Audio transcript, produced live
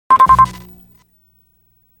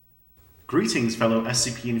Greetings, fellow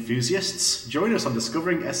SCP enthusiasts. Join us on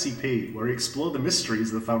Discovering SCP, where we explore the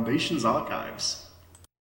mysteries of the Foundation's archives.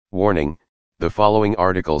 Warning, the following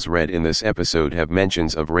articles read in this episode have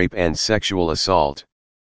mentions of rape and sexual assault.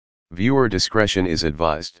 Viewer discretion is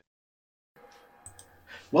advised.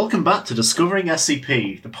 Welcome back to Discovering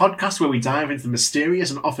SCP, the podcast where we dive into the mysterious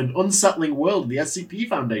and often unsettling world of the SCP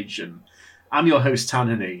Foundation. I'm your host,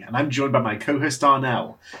 Tanhany, and I'm joined by my co-host,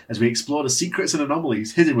 Darnell, as we explore the secrets and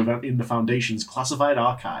anomalies hidden within the Foundation's classified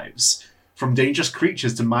archives. From dangerous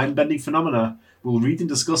creatures to mind-bending phenomena, we'll read and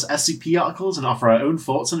discuss SCP articles and offer our own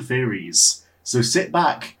thoughts and theories. So sit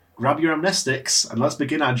back, grab your amnestics, and let's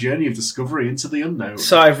begin our journey of discovery into the unknown.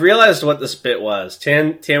 So I've realized what this bit was.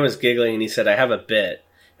 Tan was giggling and he said, I have a bit.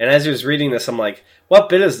 And as he was reading this, I'm like, what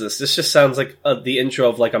bit is this? This just sounds like the intro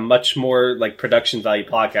of like a much more like production value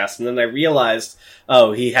podcast. And then I realized,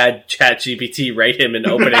 oh, he had ChatGPT write him an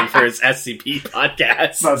opening for his SCP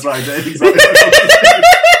podcast. That's what I did. Exactly.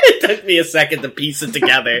 It took me a second to piece it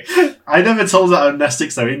together. I never told that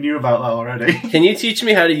amnestics though. He knew about that already. Can you teach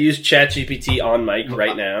me how to use ChatGPT on mic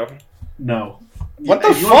right now? No. What the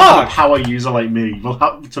if you want to fuck? be a power user like me, we'll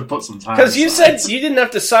have to put some time. Because you aside. said you didn't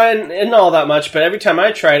have to sign in all that much, but every time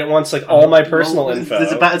I tried, it wants like all my personal info.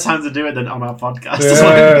 There's a better time to do it than on our podcast.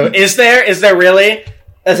 Is there? Is there really?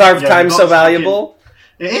 Is our time so valuable?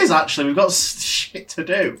 It is actually. We've got shit to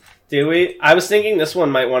do. Do we? I was thinking this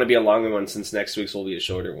one might want to be a longer one since next week's will be a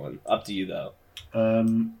shorter one. Up to you though.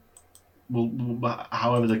 Well,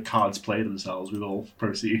 however the cards play themselves, we will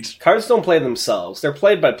proceed. Cards don't play themselves. They're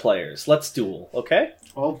played by players. Let's duel, okay?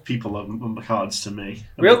 All people are cards to me.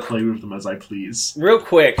 Real I play with them as I please. Real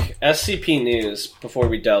quick, SCP news before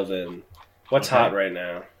we delve in. What's hot right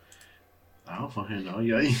now? I don't fucking know,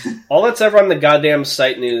 yeah. All that's ever on the goddamn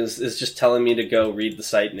site news is just telling me to go read the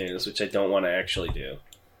site news, which I don't want to actually do.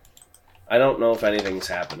 I don't know if anything's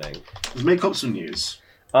happening. Let's make up some news.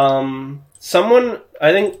 Someone,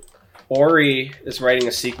 I think Ori is writing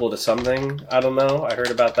a sequel to something. I don't know. I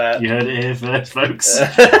heard about that. You heard it here first, folks. Ori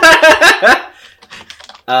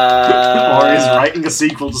is writing a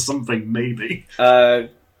sequel to something, maybe.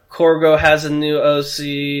 Corgo has a new OC.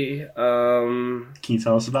 Can you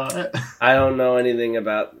tell us about it? I don't know anything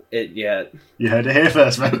about it yet. You heard it here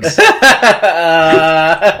first, folks.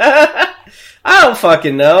 I don't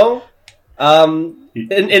fucking know.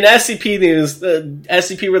 In SCP news, the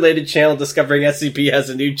SCP-related channel Discovering SCP has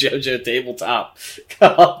a new JoJo tabletop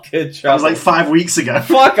called Good Trouble. That was like 5 weeks ago.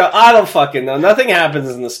 Fuck, I don't fucking know. Nothing happens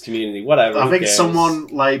in this community. Whatever. I think cares? someone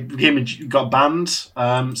got banned.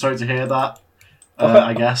 Sorry to hear that.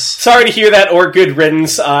 I guess. Sorry to hear that, or good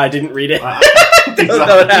riddance. I didn't read it. Exactly. Don't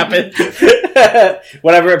know what happened.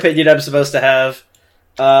 Whatever opinion I'm supposed to have.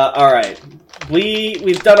 Alright.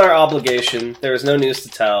 We've done our obligation. There is no news to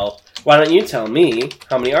tell. Why don't you tell me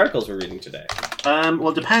how many articles we're reading today? Well,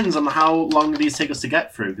 it depends on how long these take us to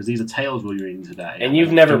get through, because these are tales we're reading today. And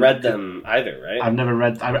you've never read them either, right? I've never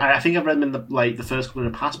read... I think I've read them in the first couple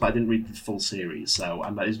in the past, but I didn't read the full series, so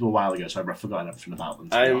it was a while ago, so I've forgotten everything about them,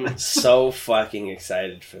 I'm so fucking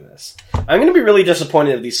excited for this. I'm going to be really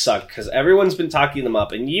disappointed if these suck, because everyone's been talking them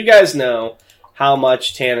up, and you guys know how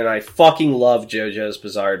much Tan and I fucking love JoJo's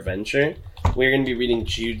Bizarre Adventure. We're going to be reading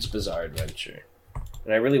Jude's Bizarre Adventure.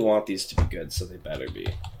 And I really want these to be good, so they better be.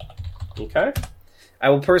 Okay? I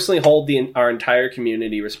will personally hold our entire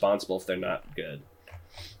community responsible if they're not good.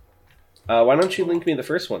 Why don't you link me the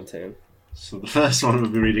first one, Tan? So the first one we'll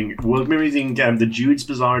be reading the Jude's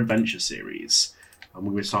Bizarre Adventure series. And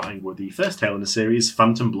we'll be starting with the first tale in the series,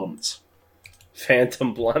 Phantom Blunt.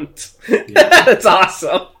 Phantom Blunt. Yeah. That's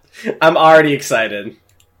awesome. I'm already excited.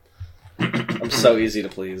 I'm so easy to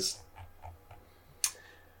please.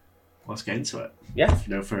 Let's get into it. Yeah.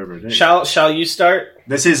 No further ado. Shall you start?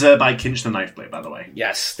 This is by Kinch the Knifeblade, by the way.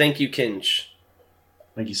 Yes. Thank you, Kinch.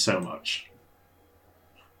 Thank you so much.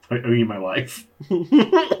 I owe you my life.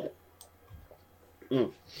 The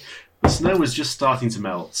snow was just starting to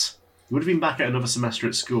melt. He would have been back at another semester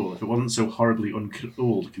at school if it wasn't so horribly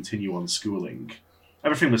uncool to continue on schooling.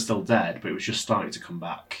 Everything was still dead, but it was just starting to come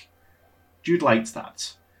back. Jude liked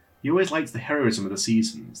that. He always liked the heroism of the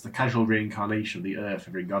seasons, the casual reincarnation of the Earth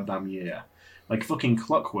every goddamn year. Like fucking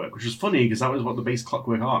clockwork, which was funny because that was what the base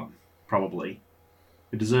clockwork on. Probably.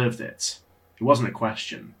 It deserved it. It wasn't a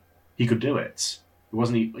question. He could do it. It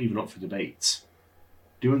wasn't even up for debate.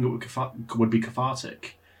 Doing it would be cathartic.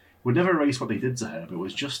 It would never erase what they did to her, but it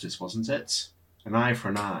was justice, wasn't it? An eye for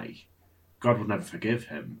an eye. God would never forgive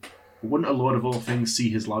him. But wouldn't a Lord of all things see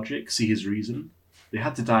his logic, see his reason? They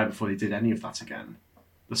had to die before they did any of that again.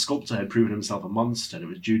 The sculptor had proven himself a monster, and it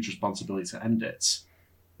was Jude's responsibility to end it.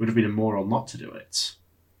 It would have been immoral not to do it.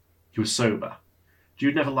 He was sober.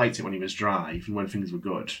 Jude never liked it when he was dry, even when things were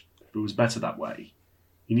good, but it was better that way.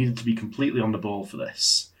 He needed to be completely on the ball for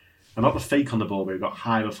this. And not the fake on the ball where he got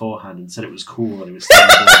high beforehand and said it was cool and he was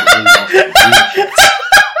standing on the ball.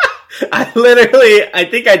 I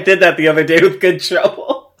think I did that the other day with Good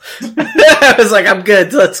Trouble. I was like, I'm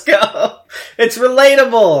good, let's go. It's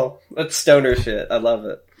relatable. That's stoner shit. I love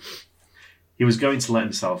it. He was going to let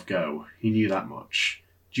himself go. He knew that much.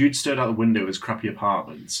 Jude stared out the window of his crappy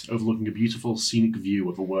apartment, overlooking a beautiful scenic view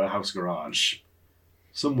of a warehouse garage.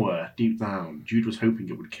 Somewhere, deep down, Jude was hoping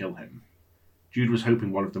it would kill him. Jude was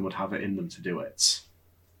hoping one of them would have it in them to do it.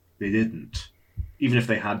 They didn't. Even if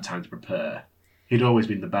they had time to prepare. He'd always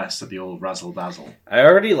been the best at the old razzle-dazzle. I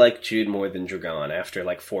already like Jude more than Dragon after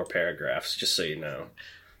like 4 paragraphs, just so you know.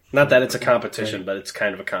 Not that it's a competition, but it's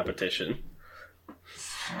kind of a competition.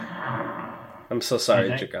 I'm so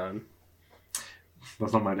sorry, Okay. Dragon.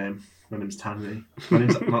 That's not my name. My name's Tandy. My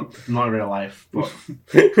name's not in real life, but...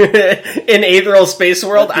 In Aetheral Space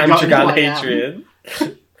World, I'm Forgotten Dragon who I am. Hadrian.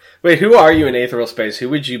 Wait, who are you in Aetheral Space? Who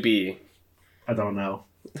would you be? I don't know.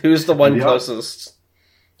 Who's the one The closest?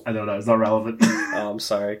 I don't know. It's not relevant. Oh, I'm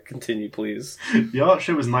sorry. Continue, please. The art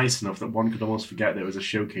show was nice enough that one could almost forget there was a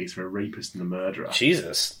showcase for a rapist and a murderer.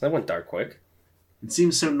 Jesus, that went dark quick. It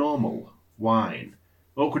seemed so normal. Wine.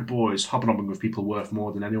 Awkward boys hobnobbing with people worth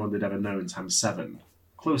more than anyone they'd ever known times 7.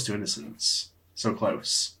 Close to innocence. So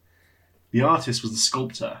close. The artist was the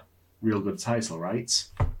sculptor. Real good title, right?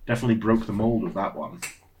 Definitely broke the mould with that one.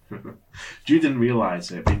 Jude didn't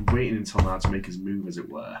realise it, but he'd waited until now to make his move, as it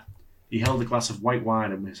were. He held a glass of white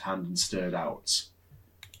wine in his hand and stirred out.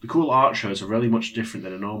 The cool art shows are really much different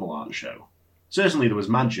than a normal art show. Certainly there was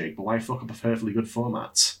magic, but why fuck up a perfectly good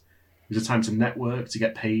format? It was a time to network, to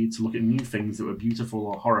get paid, to look at new things that were beautiful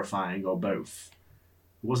or horrifying, or both.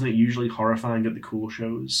 Wasn't it usually horrifying at the cool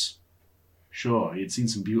shows? Sure, he had seen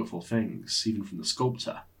some beautiful things, even from the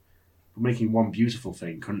sculptor. But making one beautiful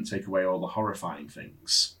thing couldn't take away all the horrifying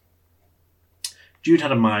things. Jude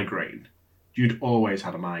had a migraine. Jude always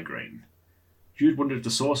had a migraine. Jude wondered if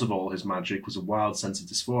the source of all his magic was a wild sense of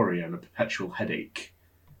dysphoria and a perpetual headache.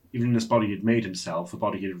 Even in this body he had made himself, a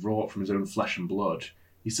body he had wrought from his own flesh and blood,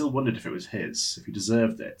 he still wondered if it was his, if he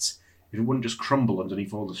deserved it, if it wouldn't just crumble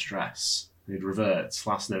underneath all the stress. And he'd revert,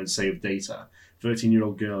 last known saved data,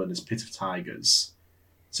 13-year-old girl in his pit of tigers.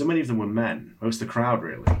 So many of them were men, most of the crowd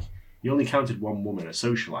really. He only counted one woman, a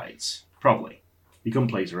socialite. Probably. He couldn't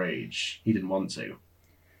place her age. He didn't want to.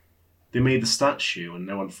 They made the statue and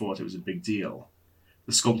no one thought it was a big deal.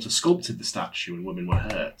 The sculptor sculpted the statue and women were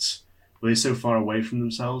hurt. Were they so far away from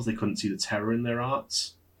themselves they couldn't see the terror in their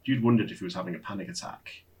art? Jude wondered if he was having a panic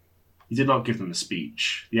attack. He did not give them a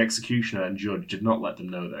speech. The executioner and judge did not let them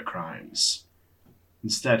know their crimes.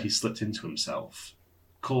 Instead, he slipped into himself.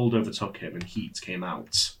 Cold overtook him and heat came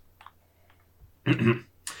out.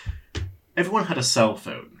 Everyone had a cell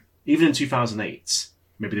phone, even in 2008.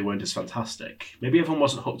 Maybe they weren't as fantastic. Maybe everyone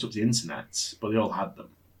wasn't hooked up to the internet, but they all had them.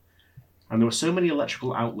 And there were so many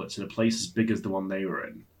electrical outlets in a place as big as the one they were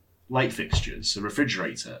in. Light fixtures, a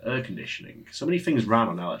refrigerator, air conditioning. So many things ran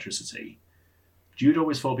on electricity. Jude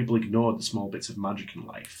always thought people ignored the small bits of magic in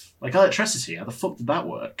life. Like electricity, how the fuck did that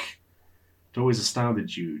work? It always astounded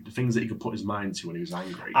Jude, the things that he could put his mind to when he was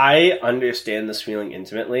angry. I understand this feeling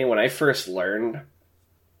intimately. When I first learned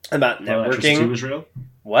about Electricity networking... was real?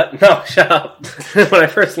 What? No, shut up. When I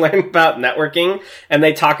first learned about networking, and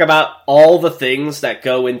they talk about all the things that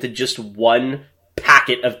go into just one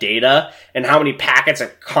packet of data, and how many packets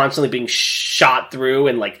are constantly being shot through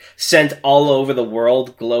and like sent all over the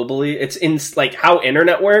world globally. It's in like how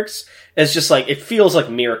internet works. It's just like, it feels like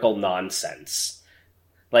miracle nonsense.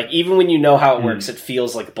 Like, even when you know how it works, it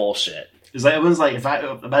feels like bullshit. It's like, everyone's like, if I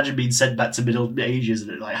imagine being sent back to Middle Ages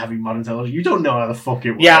and like having modern technology, you don't know how the fuck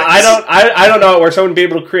it works. Yeah, I don't know how it works. I wouldn't be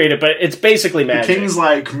able to create it, but it's basically magic. The king's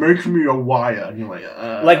like, make me a wire, and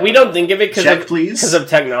you're like, we don't think of it check, please, because of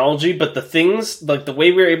technology, but the things, like the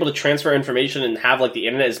way we're able to transfer information and have like the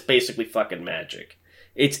internet is basically fucking magic.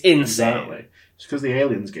 It's insane. Exactly. It's because the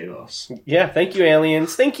aliens gave us. Yeah, thank you,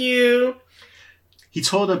 aliens. Thank you. He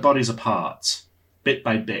tore their bodies apart. Bit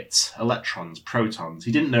by bit, electrons, protons,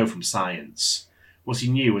 he didn't know from science. What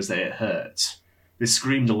he knew was that it hurt. They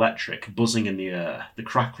screamed electric, buzzing in the air, the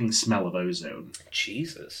crackling smell of ozone.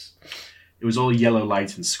 Jesus. It was all yellow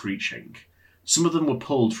light and screeching. Some of them were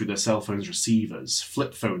pulled through their cell phones' receivers,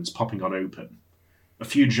 flip phones popping on open. A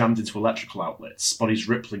few jammed into electrical outlets, bodies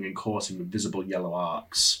rippling and coursing with visible yellow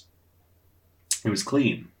arcs. It was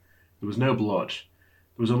clean. There was no blood.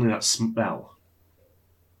 There was only that smell.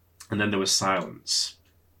 And then there was silence.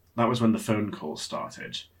 That was when the phone calls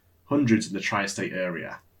started. Hundreds in the tri-state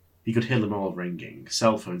area. He could hear them all ringing,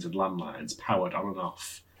 cell phones and landlines powered on and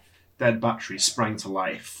off. Dead batteries sprang to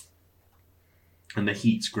life, and the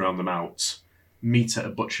heat ground them out. Meat at a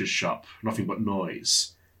butcher's shop, nothing but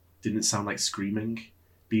noise. Didn't it sound like screaming?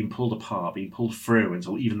 Being pulled apart, being pulled through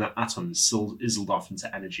until even their atoms sizzled off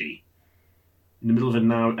into energy. In the middle of a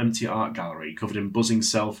now empty art gallery, covered in buzzing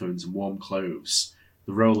cell phones and warm clothes,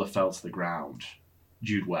 the roller fell to the ground.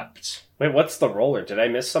 Jude wept. Wait, what's the roller? Did I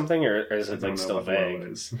miss something, or is it like still vague?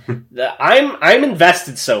 Is. I'm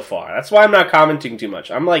invested so far. That's why I'm not commenting too much.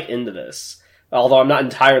 I'm like into this, although I'm not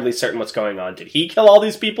entirely certain what's going on. Did he kill all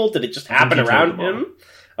these people? Did it just happen around him?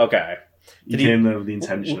 Okay. He came there with the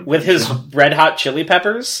intention with his red hot chili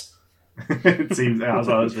peppers. It seems that's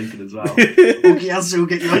what I was thinking as well. Okay, I'll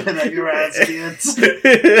get you in at your ass, kids.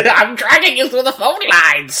 I'm dragging you through the phone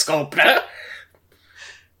lines, Sculptor.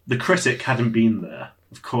 The critic hadn't been there.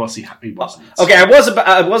 Of course he wasn't. Okay,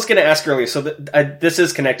 I was going to ask earlier, so this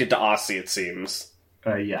is connected to Aussie, it seems.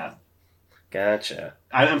 Yeah. Gotcha.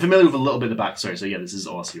 I'm familiar with a little bit of the backstory, so yeah, this is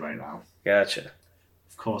Aussie right now. Gotcha.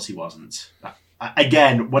 Of course he wasn't.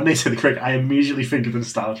 Again, when they say the critic, I immediately think of the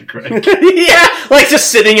nostalgia critic. Yeah, like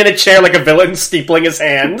just sitting in a chair like a villain, steepling his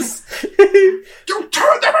hands. You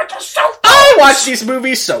turn them into self. I watch these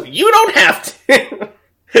movies so you don't have to.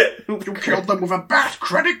 You killed them with a bad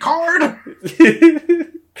credit card.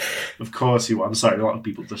 Of course he was. I'm sorry, a lot of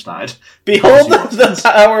people just died. Behold the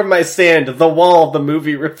power of my stand, the wall of the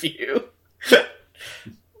movie review.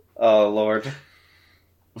 Oh, Lord.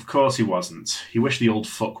 Of course he wasn't. He wished the old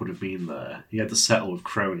fuck would have been there. He had to settle with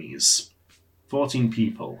cronies. 14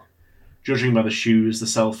 people. Judging by the shoes, the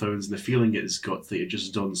cell phones, and the feeling in his gut that he had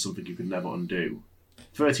just done something he could never undo.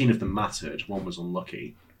 13 of them mattered, one was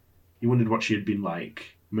unlucky. He wondered what she had been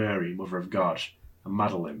like. Mary, Mother of God, and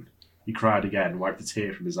Madeline. He cried again, wiped a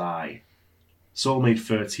tear from his eye. Saul made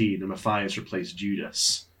 13, and Matthias replaced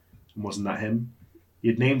Judas. And wasn't that him? He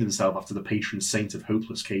had named himself after the patron saint of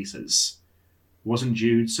hopeless cases. Wasn't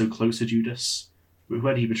Jude so close to Judas? But who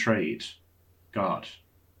had he betrayed? God.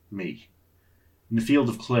 Me. In the field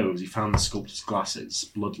of clothes, he found the sculptor's glasses,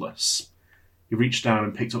 bloodless. He reached down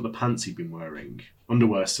and picked up the pants he'd been wearing,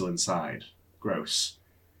 underwear still inside. Gross.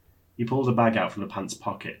 He pulled a bag out from the pants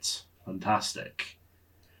pocket. Fantastic.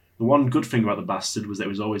 The one good thing about the bastard was that it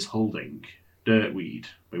was always holding. Dirt weed,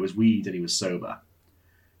 but it was weed and he was sober.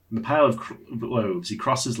 In the pile of clothes, he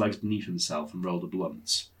crossed his legs beneath himself and rolled a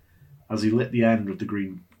blunt. As he lit the end with the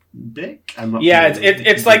green bic,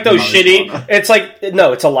 it's like those shitty. One. It's like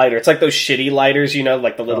no, it's a lighter. It's like those shitty lighters, you know,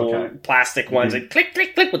 like the little plastic ones, and click,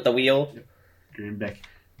 click, click with the wheel. Green bic.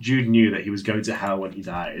 Jude knew that he was going to hell when he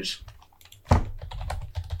died.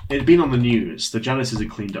 It had been on the news. The janitors had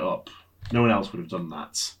cleaned it up. No one else would have done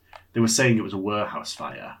that. They were saying it was a warehouse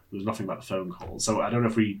fire. There was nothing about the phone call. So I don't know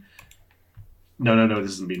if we... No,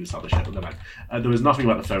 this isn't being established yet, but never mind. There was nothing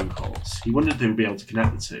about the phone calls. He wondered if they would be able to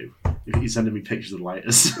connect the two. If he's sending me pictures of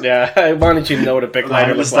lighters. Yeah, I wanted you to know what a big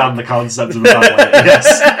lighter looks like. I understand the concept of a bad lighter,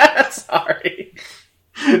 yes. Sorry.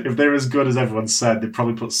 If they were as good as everyone said, they'd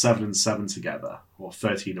probably put 7 and 7 together. Or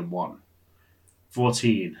 13 and 1.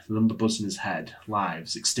 14, the number buzzed in his head.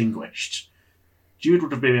 Lives extinguished. Jude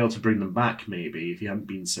would have been able to bring them back, maybe, if he hadn't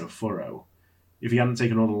been so thorough. If he hadn't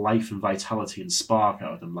taken all the life and vitality and spark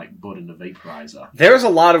out of them like Bud in a vaporizer. There's a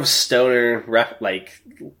lot of stoner,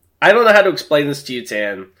 I don't know how to explain this to you,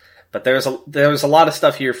 Tan, but there's a lot of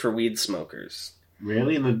stuff here for weed smokers.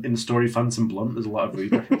 Really? In the story Phantom Blunt, there's a lot of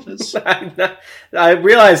weed references? I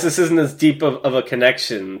realize this isn't as deep of a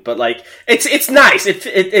connection, but like, it's nice.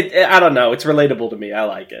 It I don't know, it's relatable to me. I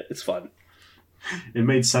like it. It's fun. It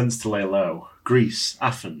made sense to lay low. Greece,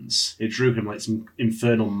 Athens. It drew him like some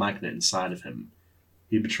infernal magnet inside of him.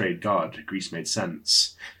 He betrayed God. Greece made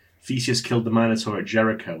sense. Theseus killed the Minotaur at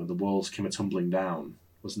Jericho and the walls came a-tumbling down.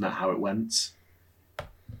 Wasn't that how it went?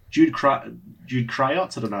 Jude Cryot?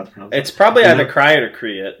 I don't know how to pronounce it. It's probably either Cryot or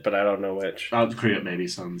Create, but I don't know which. Create maybe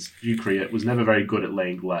sounds. Jude Cryot was never very good at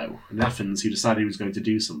laying low. In Athens, he decided he was going to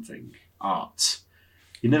do something. Art.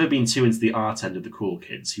 He'd never been too into the art end of the cool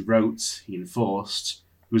kids. He wrote, he enforced.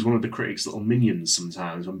 He was one of the critics' little minions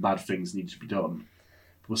sometimes when bad things needed to be done.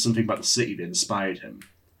 There was something about the city that inspired him.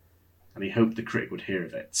 And he hoped the critic would hear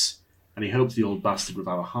of it. And he hoped the old bastard would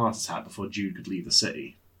have a heart attack before Jude could leave the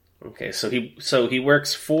city. Okay, so he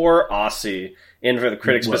works for Aussie, and for the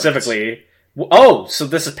critic specifically. Oh, so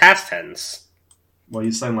this is past tense. Well,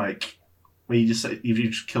 you sound like... Well, you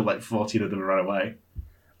just killed like 14 of them right away.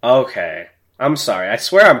 Okay. I'm sorry. I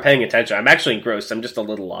swear I'm paying attention. I'm actually engrossed. I'm just a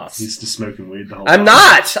little lost. He's just smoking weed the whole time. I'm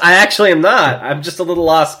not! I actually am not. I'm just a little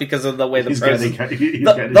lost because of the way the prose...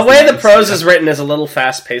 The way the prose is written is a little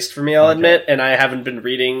fast-paced for me, I'll admit, and I haven't been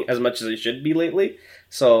reading as much as I should be lately.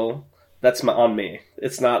 So that's on me.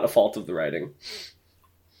 It's not a fault of the writing.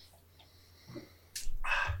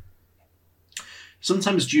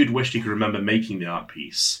 Sometimes Jude wished he could remember making the art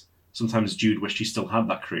piece. Sometimes Jude wished he still had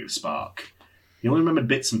that creative spark. He only remembered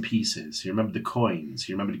bits and pieces. He remembered the coins.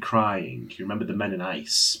 He remembered crying. He remembered the men in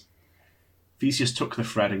ice. Theseus took the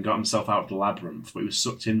thread and got himself out of the labyrinth, but he was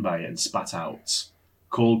sucked in by it and spat out.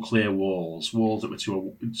 Cold, clear walls. Cold,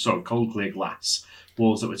 clear glass.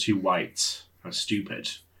 Walls that were too white. How stupid.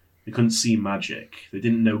 They couldn't see magic. They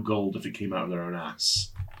didn't know gold if it came out of their own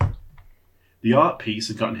ass. The art piece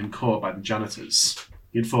had gotten him caught by the janitors.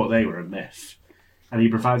 He had thought they were a myth. And he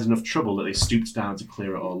provided enough trouble that they stooped down to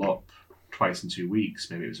clear it all up. Twice in 2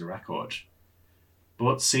 weeks, maybe it was a record.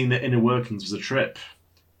 But seeing the inner workings was a trip.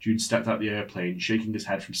 Jude stepped out the airplane, shaking his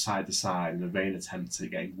head from side to side in a vain attempt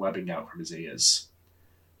at getting webbing out from his ears.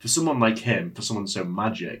 For someone like him, for someone so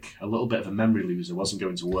magic, a little bit of a memory loser wasn't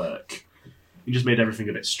going to work. He just made everything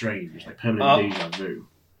a bit strange, like permanent deja vu.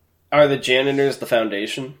 Are the janitors the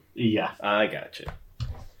Foundation? Yeah. I gotcha.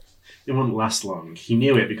 It wouldn't last long. He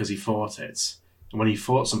knew it because he fought it. And when he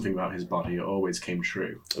thought something about his body, it always came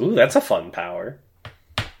true. Ooh, that's a fun power.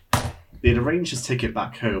 They had arranged his ticket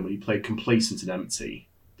back home and he played complacent and empty.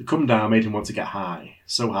 The come down made him want to get high.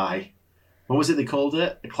 So high. What was it they called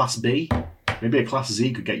it? A Class B? Maybe a Class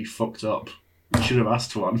Z could get you fucked up. You should have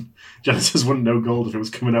asked for one. Janitors wouldn't know gold if it was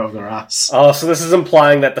coming out of their ass. Oh, so this is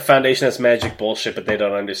implying that the Foundation has magic bullshit, but they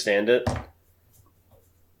don't understand it?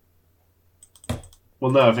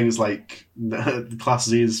 Well, no, I think it's like, the Class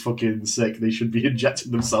Z is fucking sick. They should be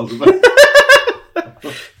injecting themselves with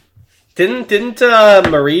it. Didn't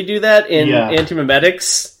Marie do that in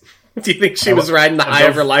Antimemetics? Do you think she was riding the high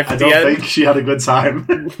of her life at the end? I don't think she had a good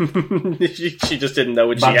time. she just didn't know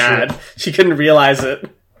what she had. She couldn't realize it.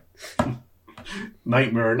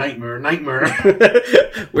 Nightmare.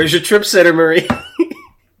 Where's your trip sitter, Marie?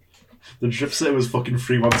 The trip sitter was fucking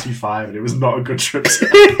 3125 and it was not a good trip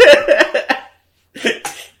sitter.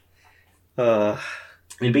 It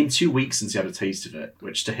had been 2 weeks since he had a taste of it,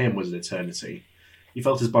 which to him was an eternity. He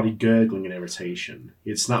felt his body gurgling in irritation.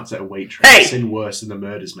 He had snapped at a waitress. Hey! A sin worse than the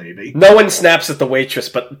murders, maybe. No one snaps at the waitress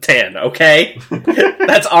but Tan, okay?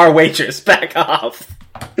 That's our waitress. Back off.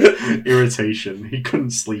 Irritation. He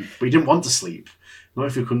couldn't sleep, but he didn't want to sleep. Not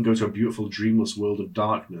if he couldn't go to a beautiful, dreamless world of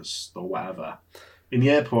darkness, or whatever. In the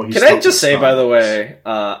airport, he Can I just say, by the way,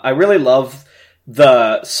 I really love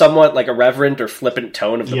the somewhat like irreverent or flippant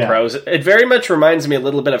tone of the prose. It very much reminds me a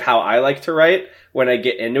little bit of how I like to write when I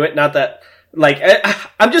get into it. Not that, like,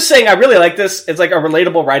 I'm just saying I really like this. It's like a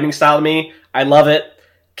relatable writing style to me. I love it.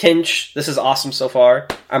 Kinch, this is awesome so far.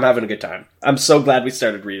 I'm having a good time. I'm so glad we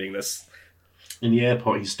started reading this. In the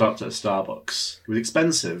airport, he stopped at a Starbucks. It was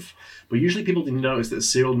expensive, but usually people didn't notice that the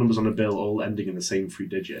serial numbers on a bill all ending in the same 3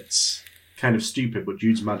 digits. Kind of stupid, but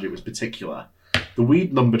Jude's magic was particular. The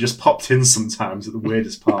weed number just popped in sometimes at the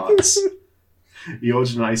weirdest parts. He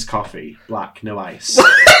ordered an iced coffee. Black, no ice.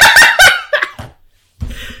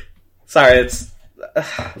 Sorry, it's...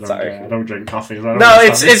 Sorry. I don't drink coffee.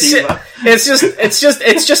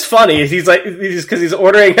 It's just funny. He's because he's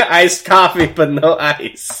ordering iced coffee, but no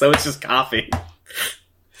ice, so it's just coffee.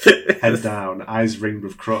 Head down, eyes ringed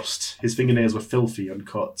with crust. His fingernails were filthy,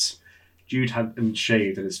 uncut. Jude hadn't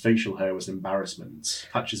shaved, and his facial hair was embarrassment.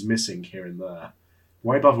 Patches missing here and there.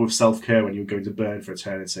 Why bother with self-care when you're going to burn for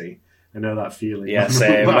eternity? I know that feeling. Yeah,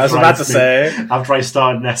 same. I was about to say. After I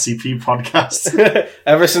started an SCP podcast.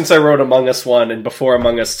 Ever since I wrote Among Us 1 and before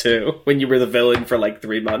Among Us 2, when you were the villain for like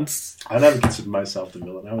 3 months. I never considered myself the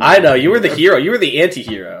villain. I know, you were the hero. You were the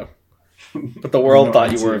anti-hero. But the world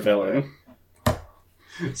thought you were a villain.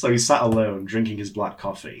 So he sat alone, drinking his black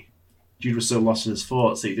coffee. Jude was so lost in his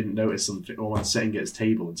thoughts that he didn't notice something or one sitting at his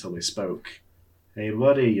table until they spoke. Hey,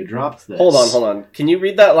 buddy, you dropped this. Hold on. Can you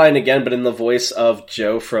read that line again, but in the voice of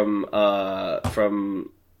Joe from Your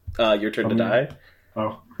Turn to Die?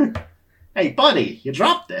 Oh. Hey, buddy, you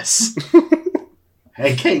dropped this.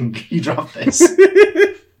 Hey, King, you dropped this.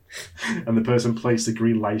 And the person placed a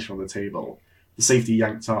green lighter on the table. The safety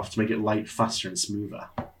yanked off to make it light faster and smoother.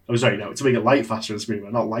 Oh, sorry, no, to make it light faster and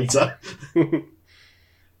smoother, not lighter.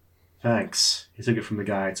 Thanks. He took it from the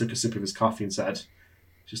guy, took a sip of his coffee and said,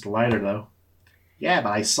 just a lighter, though. Yeah, but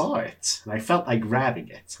I saw it, and I felt like grabbing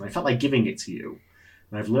it, and I felt like giving it to you.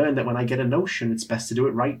 And I've learned that when I get a notion, it's best to do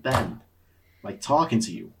it right then. Like talking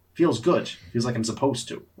to you. Feels good. Feels like I'm supposed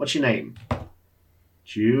to. What's your name?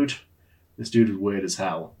 Jude? This dude was weird as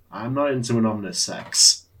hell. I'm not into anonymous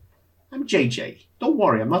sex. I'm JJ. Don't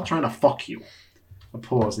worry, I'm not trying to fuck you. I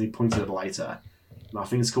paused, and he pointed at the lighter.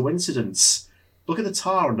 Nothing's coincidence. Look at the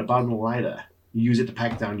tar on the bottom of the lighter. You use it to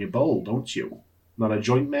pack down your bowl, don't you? Not a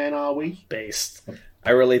joint man, are we? Based.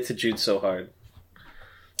 I relate to Jude so hard.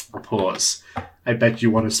 Pause. I bet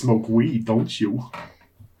you want to smoke weed, don't you?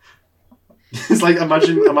 It's like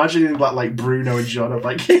imagining that like Bruno and John are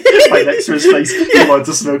like next to his face. You want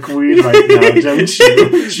to smoke weed right now, don't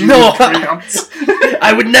you? No,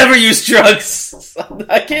 I would never use drugs.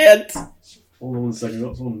 I can't. Hold on 1 second. I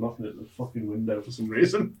got someone knocking at the fucking window for some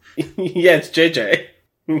reason. Yeah, it's JJ.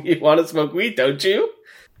 You want to smoke weed, don't you?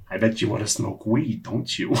 I bet you want to smoke weed,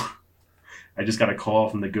 don't you? I just got a call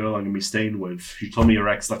from the girl I'm going to be staying with. She told me her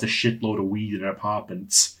ex left a shitload of weed in her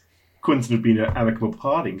apartment. Couldn't have been an amicable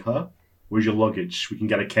parting, huh? Where's your luggage? We can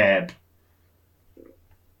get a cab.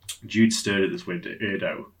 Jude stared at this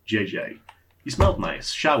weirdo. JJ. He smelled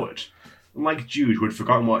nice, showered. Unlike Jude, who had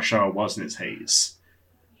forgotten what a shower was in his haze.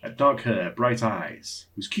 Had dark hair, bright eyes.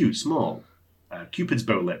 He was cute, small. Cupid's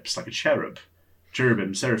bow lips, like a cherub.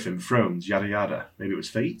 Cherubim, seraphim, thrones, yada yada. Maybe it was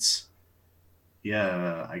fates?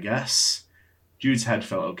 Yeah, I guess. Jude's head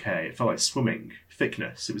felt okay. It felt like swimming.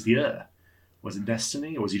 Thickness. It was the air. Was it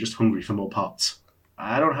destiny, or was he just hungry for more pot?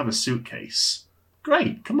 I don't have a suitcase.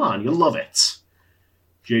 Great, come on, you'll love it.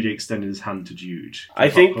 JJ extended his hand to Jude. I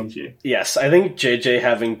think JJ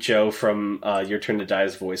having Joe from Your Turn to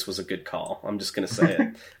Die's voice was a good call. I'm just going to say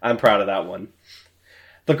it. I'm proud of that one.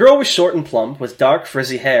 The girl was short and plump, with dark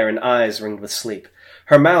frizzy hair and eyes ringed with sleep.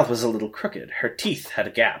 Her mouth was a little crooked. Her teeth had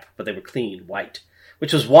a gap, but they were clean, white.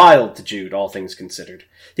 Which was wild to Jude, all things considered.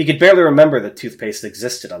 He could barely remember that toothpaste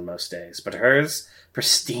existed on most days, but hers,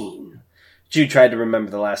 pristine. Jude tried to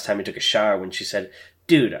remember the last time he took a shower when she said,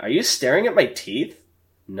 "Dude, are you staring at my teeth?"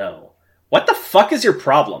 No. "What the fuck is your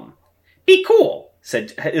problem?" "Be cool,"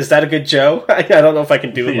 said... Is that a good Joe? I don't know if I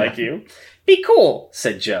can do it like you. "Be cool,"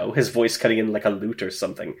 said Joe, his voice cutting in like a lute or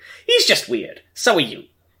something. "He's just weird. So are you.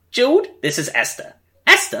 Jude, this is Esther.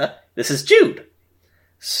 Esther, this is Jude."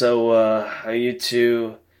 "So, are you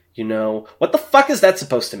two, what the fuck is that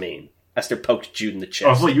supposed to mean?" Esther poked Jude in the chest.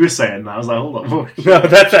 Oh, I thought you were saying that. I was like, hold on. No,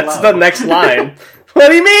 that's the next line. What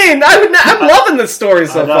do you mean? I'm loving this story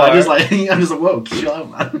so far. I'm just like, whoa, chill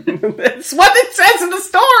out, man. It's what it says in the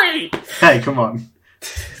story! Hey, come on.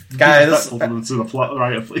 Guys. To the plot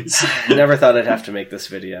writer, please. I never thought I'd have to make this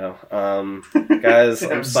video. Guys,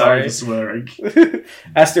 I'm sorry. For swearing.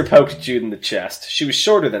 Esther poked Jude in the chest. She was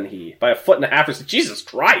shorter than he, by 1.5 feet or so. Jesus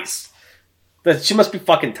Christ! She must be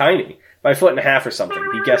fucking tiny. By 1.5 feet or something,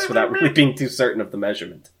 he guessed without really being too certain of the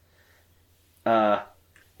measurement.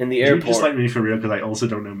 In the airport... Just like me for real, because I also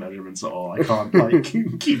don't know measurements at all. I can't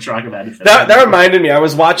keep track of anything. That reminded me, I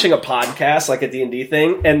was watching a podcast, like a D&D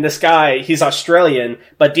thing, and this guy, he's Australian,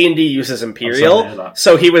 but D&D uses Imperial,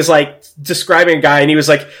 so he was like describing a guy, and he was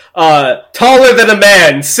like, taller than a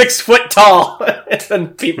man, 6 foot tall. And then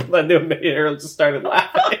people that knew Imperial just started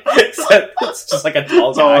laughing. So it's just like a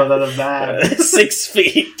tall guy. Taller than a man. 6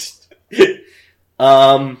 feet.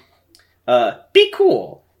 Be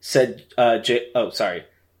cool, said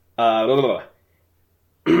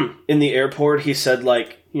in the airport, he said,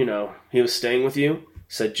 he was staying with you,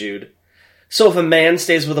 said Jude. "So if a man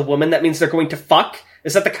stays with a woman, that means they're going to fuck?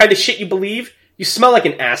 Is that the kind of shit you believe? You smell like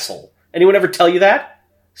an asshole. Anyone ever tell you that?"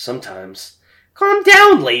 "Sometimes." "Calm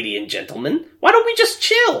down, lady and gentlemen. Why don't we just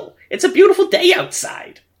chill? It's a beautiful day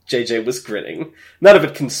outside." JJ was grinning. None of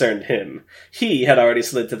it concerned him. He had already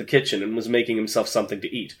slid to the kitchen and was making himself something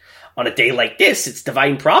to eat. "On a day like this, it's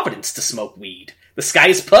divine providence to smoke weed. The sky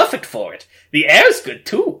is perfect for it. The air's good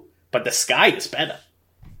too, but the sky is better."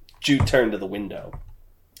 Jude turned to the window.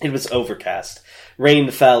 It was overcast.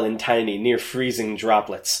 Rain fell in tiny, near-freezing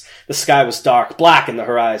droplets. The sky was dark, black in the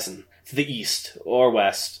horizon. To the east, or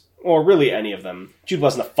west, or really any of them. Jude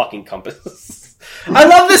wasn't a fucking compass. I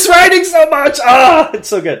love this writing so much! It's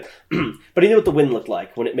so good. But he knew what the wind looked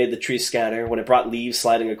like, when it made the trees scatter, when it brought leaves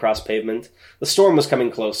sliding across pavement. The storm was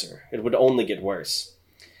coming closer. It would only get worse.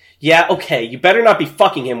 "Yeah, okay, you better not be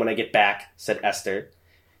fucking him when I get back," said Esther.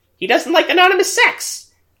 "He doesn't like anonymous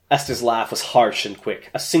sex." Esther's laugh was harsh and quick,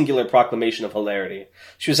 a singular proclamation of hilarity.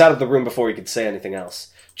 She was out of the room before he could say anything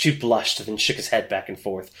else. Jude blushed and then shook his head back and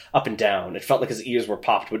forth, up and down. It felt like his ears were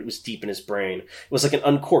popped, but it was deep in his brain. It was like an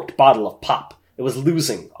uncorked bottle of pop. It was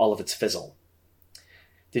losing all of its fizzle.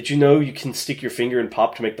 "Did you know you can stick your finger in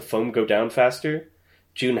pop to make the foam go down faster?"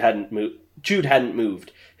 Jude hadn't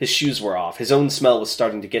moved. His shoes were off. His own smell was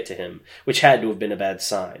starting to get to him, which had to have been a bad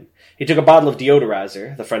sign. He took a bottle of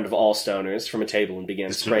deodorizer, the friend of all stoners, from a table and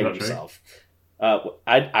began spraying himself.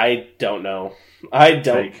 I don't know.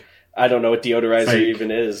 I don't know what deodorizer even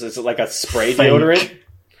is. Is it like a spray deodorant?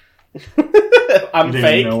 I'm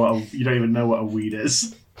fake. You don't even know what a weed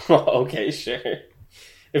is. Okay, sure.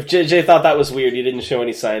 If JJ thought that was weird, he didn't show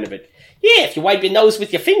any sign of it. Yeah, if you wipe your nose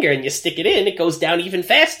with your finger and you stick it in, it goes down even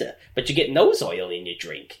faster. But you get nose oil in your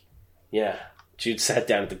drink. Yeah, Jude sat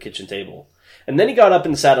down at the kitchen table. And then he got up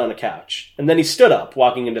and sat on a couch. And then he stood up,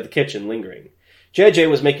 walking into the kitchen, lingering. JJ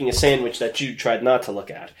was making a sandwich that Jude tried not to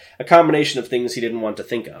look at. A combination of things he didn't want to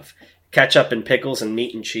think of. Ketchup and pickles and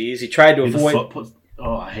meat and cheese. He tried to avoid...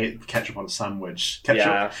 I hate ketchup on a sandwich.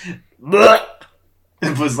 Ketchup. Yeah.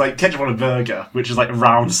 It was like ketchup on a burger, which is like a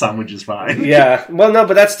round sandwich is fine. Yeah. Well, no,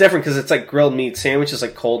 but that's different because it's like grilled meat. Sandwich is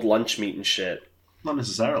like cold lunch meat and shit. Not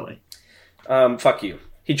necessarily. Fuck you.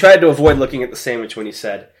 He tried to avoid looking at the sandwich when he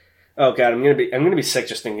said, "Oh god, I'm gonna be sick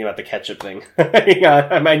just thinking about the ketchup thing." Hang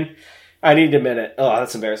on, I need a minute. Oh,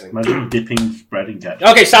 that's embarrassing. Imagine dipping bread in ketchup.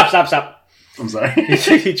 Okay, stop. I'm sorry.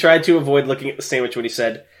 He tried to avoid looking at the sandwich when he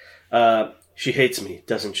said, "She hates me,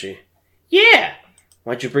 doesn't she?" Yeah.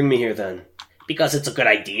 Why'd you bring me here then? Because it's a good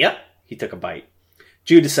idea. He took a bite.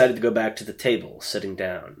 Jude decided to go back to the table, sitting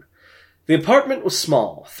down. The apartment was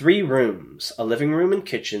small, 3 rooms, a living room and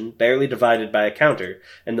kitchen, barely divided by a counter,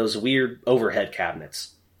 and those weird overhead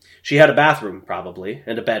cabinets. She had a bathroom, probably,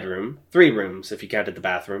 and a bedroom. 3 rooms, if you counted the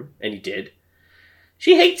bathroom, and he did.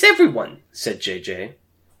 She hates everyone, said JJ.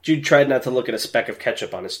 Jude tried not to look at a speck of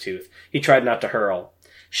ketchup on his tooth. He tried not to hurl.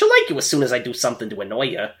 She'll like you as soon as I do something to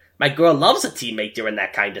annoy her. My girl loves a teammate doing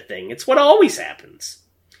that kind of thing. It's what always happens.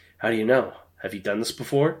 How do you know? Have you done this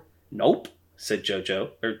before? Nope, said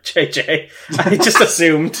JoJo. Or JJ. I just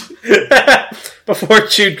assumed. Before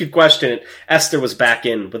Jude could question it, Esther was back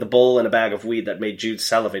in, with a bowl and a bag of weed that made Jude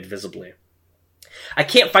salivate visibly. I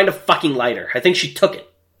can't find a fucking lighter. I think she took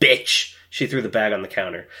it. Bitch. She threw the bag on the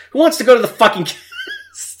counter. Who wants to go to the fucking gas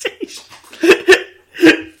station?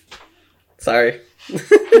 Sorry.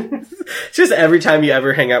 Just every time you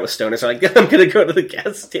ever hang out with stoners, I'm like, I'm gonna go to the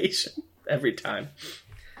gas station. Every time.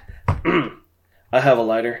 I have a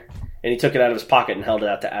lighter. And he took it out of his pocket and held it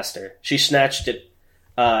out to Esther. She snatched it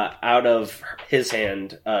out of his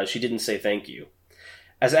hand. She didn't say thank you.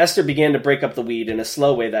 As Esther began to break up the weed in a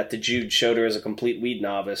slow way that to Jude showed her as a complete weed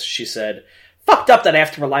novice, she said, "Fucked up that I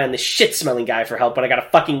have to rely on this shit-smelling guy for help when I got a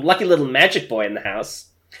fucking lucky little magic boy in the house.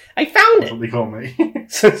 I found it." That's what they call me.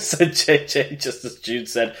 Said JJ, just as Jude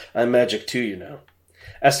said, "I'm magic too, you know."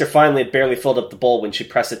 Esther finally had barely filled up the bowl when she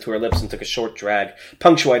pressed it to her lips and took a short drag,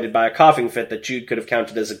 punctuated by a coughing fit that Jude could have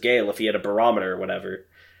counted as a gale if he had a barometer or whatever.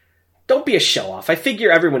 Don't be a show-off. I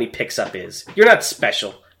figure everyone he picks up is. You're not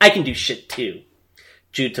special. I can do shit too.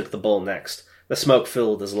 Jude took the bowl next. The smoke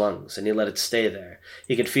filled his lungs, and he let it stay there.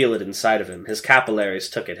 He could feel it inside of him. His capillaries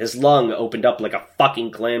took it. His lung opened up like a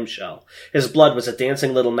fucking clamshell. His blood was a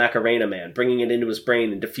dancing little Macarena man, bringing it into his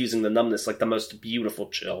brain and diffusing the numbness like the most beautiful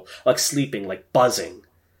chill, like sleeping, like buzzing.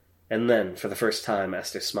 And then, for the first time,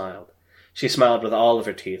 Esther smiled. She smiled with all of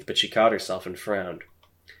her teeth, but she caught herself and frowned.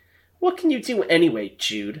 What can you do anyway,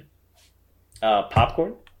 Jude?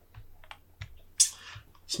 Popcorn?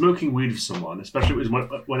 Smoking weed with someone, especially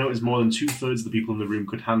when it was more than 2/3 of the people in the room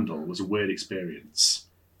could handle, was a weird experience.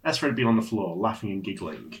 Esther had been on the floor, laughing and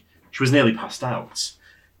giggling. She was nearly passed out.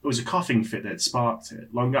 It was a coughing fit that had sparked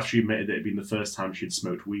it, long after she admitted that it had been the first time she had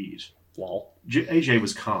smoked weed. Lol. AJ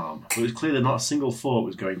was calm, but it was clear that not a single thought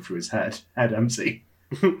was going through his head empty.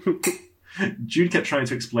 Jude kept trying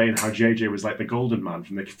to explain how JJ was like the golden man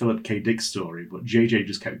from the Philip K. Dick story, but JJ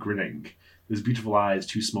just kept grinning, his beautiful eyes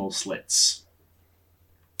 2 small slits.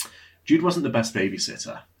 Jude wasn't the best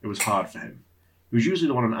babysitter. It was hard for him. He was usually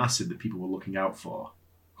the one on acid that people were looking out for.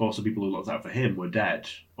 Of course, the people who looked out for him were dead,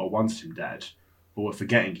 or wanted him dead, or were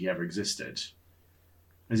forgetting he ever existed.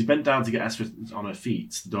 As he bent down to get Esther on her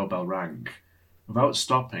feet, the doorbell rang. Without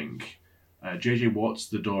stopping, JJ walked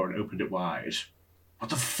to the door and opened it wide. "What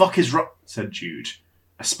the fuck is wrong?" said Jude.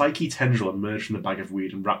 A spiky tendril emerged from the bag of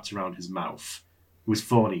weed and wrapped around his mouth. It was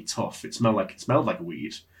thorny, tough. It smelled like a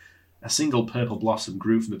weed. A single purple blossom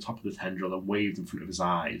grew from the top of the tendril and waved in front of his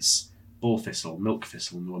eyes. Bull thistle, milk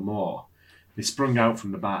thistle, and there were more. They sprung out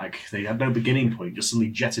from the bag. They had no beginning point, just suddenly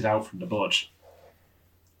jetted out from the bud.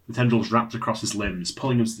 The tendrils wrapped across his limbs,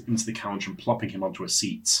 pulling him into the couch and plopping him onto a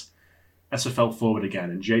seat. Esther fell forward again,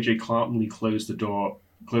 and JJ calmly closed the door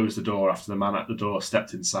after the man at the door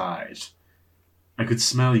stepped inside. "I could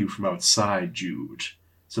smell you from outside, Jude,"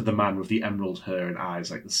 said the man with the emerald hair and eyes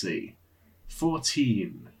like the sea.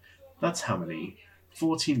 14. That's how many?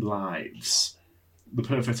 14 lives. The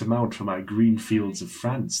perfect amount for my green fields of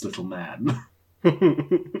France, little man.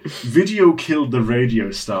 Video killed the radio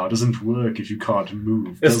star doesn't work if you can't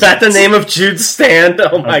move. Is that the name of Jude's stand?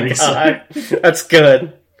 Oh my god. So. That's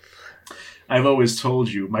good. I've always told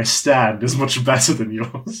you, my stand is much better than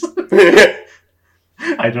yours.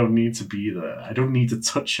 I don't need to be there. I don't need to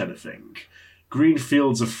touch anything. Green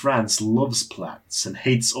Fields of France loves plants and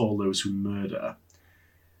hates all those who murder.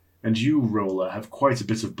 And you, Roller, have quite a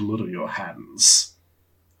bit of blood on your hands.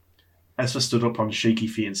 Esper stood up on shaky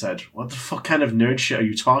feet and said, "What the fuck kind of nerd shit are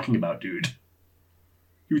you talking about, dude?"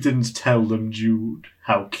 "You didn't tell them, Jude.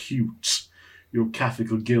 How cute. Your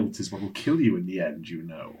Catholical guilt is what will kill you in the end, you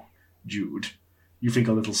know. Jude, you think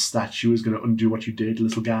a little statue is going to undo what you did,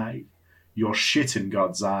 little guy? You're shit in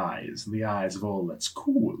God's eyes, and the eyes of all that's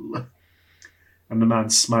cool." And the man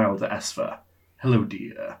smiled at Esper. "Hello,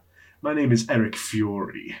 dear. My name is Eric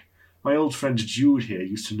Fury. My old friend Jude here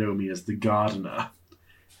used to know me as the Gardener.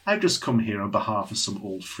 I've just come here on behalf of some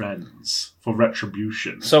old friends, for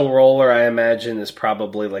retribution." So Roller, I imagine, is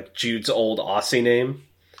probably like Jude's old Aussie name.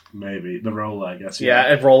 Maybe. The Roller, I guess.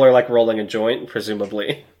 Yeah, and Roller like rolling a joint,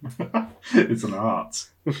 presumably. It's an art.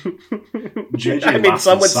 JJ I mean,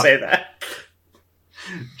 some would say that.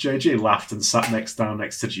 JJ laughed and sat down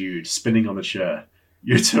next to Jude, spinning on the chair.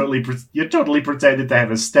 You're totally pretending to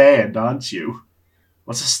have a stand, aren't you?"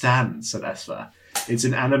 "What's a stand?" said Esper. "It's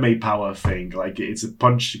an anime power thing, like it's a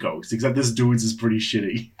punch ghost, except this dude's is pretty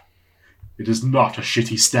shitty." "It is not a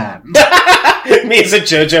shitty stand," Me as a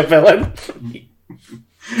JoJo villain.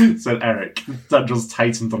 said Eric. Tendrils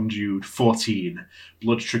tightened on Jude. 14.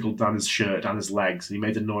 Blood trickled down his shirt, down his legs, and he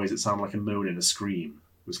made a noise that sounded like a moan and a scream.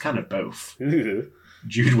 It was kind of both.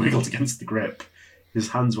 Jude wiggled against the grip. His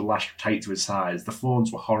hands were lashed tight to his sides. The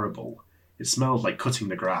thorns were horrible. It smelled like cutting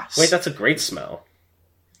the grass. Wait, that's a great smell.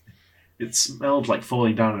 It smelled like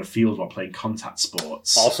falling down in a field while playing contact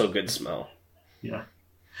sports. Also good smell. Yeah.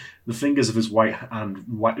 The fingers of his right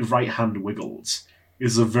hand wiggled. It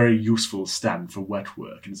is a very useful stand for wet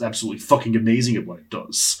work, and it's absolutely fucking amazing at what it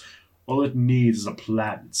does. All it needs is a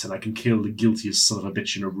plant, and I can kill the guiltiest son of a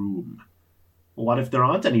bitch in a room. "Well, what if there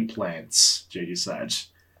aren't any plants?" JJ said.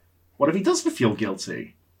 "What if he doesn't feel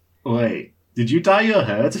guilty?" "Wait, did you dye your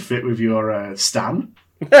hair to fit with your stan?"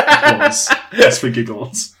 Of course. Esper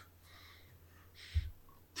giggled.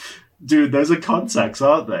 Dude, those are contacts,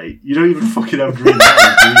 aren't they? You don't even fucking have green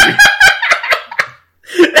eyes, do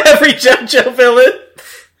you? Every JoJo villain!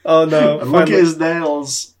 Oh no. And look at his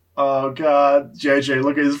nails. Oh god. JJ,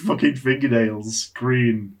 look at his fucking fingernails.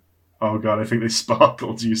 Green. Oh god, I think they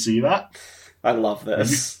sparkle. Do you see that? I love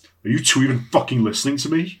this. Are you two even fucking listening to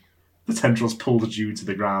me? The tendrils pulled Jude to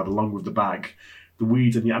the ground along with the bag. The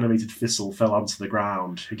weed and the animated thistle fell onto the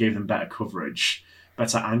ground. It gave them better coverage.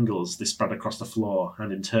 Better angles they spread across the floor,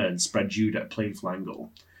 and in turn spread Jude at a playful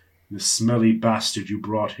angle. "The smelly bastard you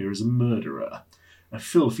brought here is a murderer. A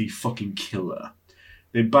filthy fucking killer.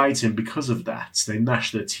 They bite him because of that. They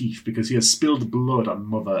gnash their teeth because he has spilled blood on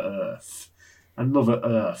Mother Earth. And Mother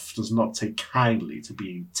Earth does not take kindly to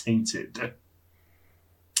being tainted."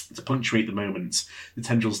 To punctuate the moment, the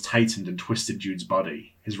tendrils tightened and twisted Jude's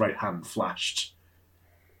body. His right hand flashed.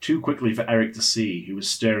 Too quickly for Eric to see, he was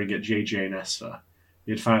staring at JJ and Esper.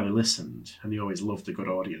 He had finally listened, and he always loved a good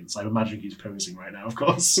audience. I'm imagining he's posing right now, of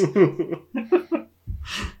course.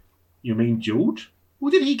 "You mean Jude?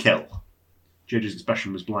 Who did he kill?" JJ's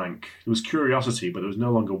expression was blank. There was curiosity, but there was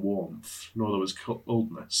no longer warmth, nor there was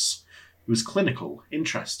coldness. He was clinical,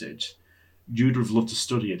 interested. Jude would have loved to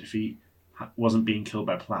study it if he wasn't being killed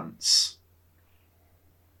by plants.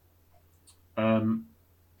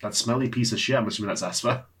 That smelly piece of shit, I'm assuming that's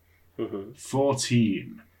Esper.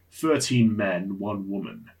 14. 13 men, 1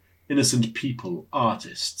 woman. Innocent people,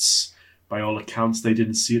 artists. By all accounts, they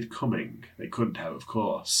didn't see it coming. They couldn't have, of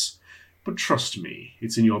course. But trust me,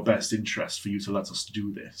 it's in your best interest for you to let us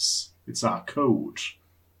do this. It's our code.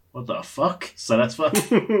 What the fuck? said Esper.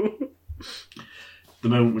 The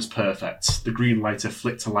moment was perfect. The green lighter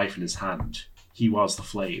flicked to life in his hand. He was the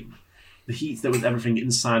flame. The heat that was everything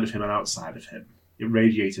inside of him and outside of him. It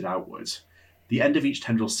radiated outward. The end of each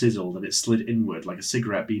tendril sizzled and it slid inward like a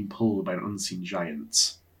cigarette being pulled by an unseen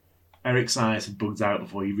giant. Eric's eyes had bugged out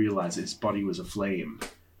before he realised that his body was aflame,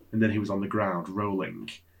 and then he was on the ground, rolling.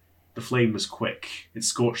 The flame was quick. It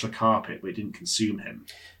scorched the carpet, but it didn't consume him.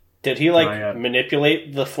 Did he,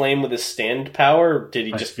 manipulate the flame with his stand power, or did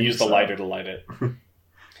he just use the lighter to light it? You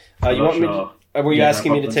want me to, were you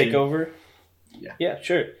asking me to take over? Yeah. Yeah,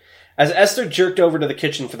 sure. As Esther jerked over to the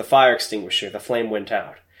kitchen for the fire extinguisher, the flame went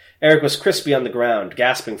out. Eric was crispy on the ground,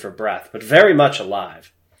 gasping for breath, but very much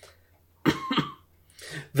alive.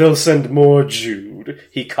 "They'll send more, Jude,"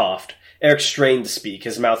 he coughed. Eric strained to speak,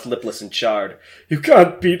 his mouth lipless and charred. "You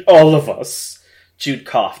can't beat all of us." Jude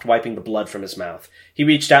coughed, wiping the blood from his mouth. He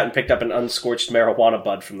reached out and picked up an unscorched marijuana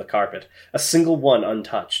bud from the carpet, a single one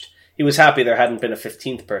untouched. He was happy there hadn't been a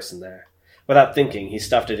 15th person there. Without thinking, he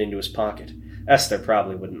stuffed it into his pocket. Esther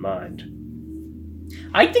probably wouldn't mind.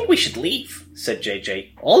 "I think we should leave," said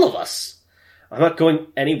JJ. "All of us." I'm not going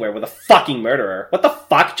anywhere with a fucking murderer. What the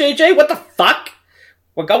fuck, JJ? What the fuck?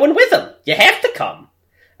 We're going with him. You have to come.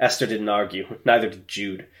 Esther didn't argue. Neither did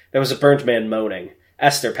Jude. There was a burnt man moaning.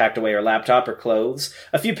 Esther packed away her laptop, her clothes,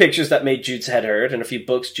 a few pictures that made Jude's head hurt, and a few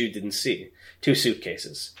books Jude didn't see. 2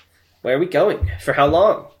 suitcases. Where are we going? For how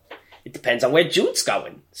long? It depends on where Jude's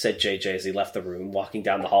going, said JJ as he left the room, walking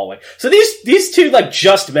down the hallway. So these two,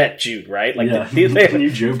 just met Jude, right? Yeah, new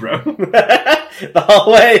Jude, bro. The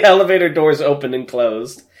hallway elevator doors opened and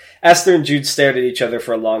closed. Esther and Jude stared at each other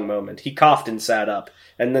for a long moment. He coughed and sat up,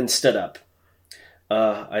 and then stood up.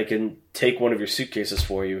 I can take one of your suitcases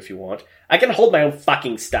for you if you want. I can hold my own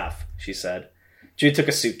fucking stuff, she said. Jude took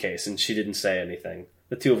a suitcase, and she didn't say anything.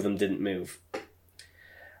 The two of them didn't move.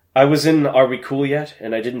 I was in Are We Cool Yet?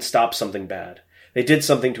 And I didn't stop something bad. They did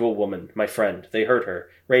something to a woman, my friend. They hurt her,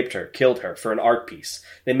 raped her, killed her for an art piece.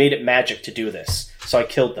 They made it magic to do this, so I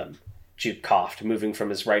killed them. Jude coughed, moving from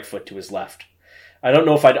his right foot to his left. I don't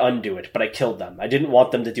know if I'd undo it, but I killed them. I didn't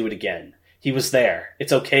want them to do it again. He was there.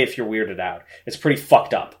 It's okay if you're weirded out. It's pretty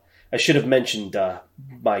fucked up. I should have mentioned,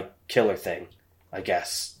 my killer thing, I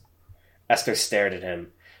guess. Esther stared at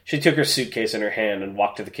him. She took her suitcase in her hand and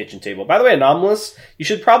walked to the kitchen table. By the way, Anomalous, you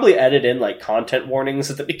should probably edit in, content warnings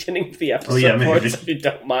at the beginning of the episode for us, if you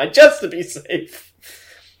don't mind, just to be safe.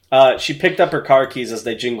 She picked up her car keys as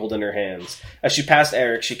they jingled in her hands. As she passed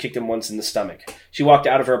Eric, she kicked him once in the stomach. She walked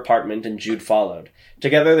out of her apartment, and Jude followed.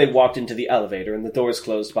 Together, they walked into the elevator, and the doors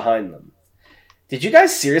closed behind them. Did you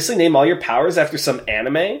guys seriously name all your powers after some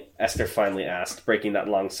anime? Esther finally asked, breaking that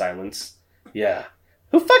long silence. Yeah.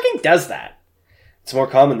 Who fucking does that? It's more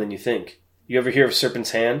common than you think. You ever hear of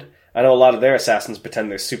Serpent's Hand? I know a lot of their assassins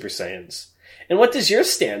pretend they're Super Saiyans. And what does your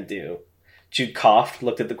stand do? Jude coughed,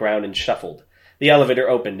 looked at the ground, and shuffled. The elevator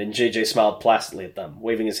opened, and JJ smiled placidly at them,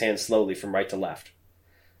 waving his hand slowly from right to left.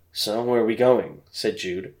 So, where are we going? Said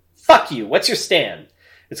Jude. Fuck you! What's your stand?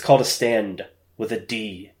 It's called a stand, with a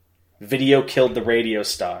D. Video killed the radio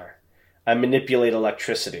star. I manipulate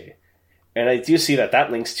electricity. And I do see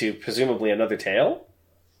that links to, presumably, another tale?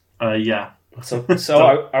 Yeah.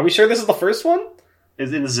 So are we sure this is the first one?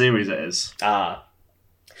 It's in the series, it is. Ah.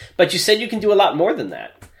 But you said you can do a lot more than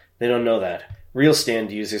that. They don't know that. Real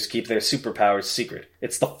stand users keep their superpowers secret.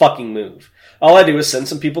 It's the fucking move. All I do is send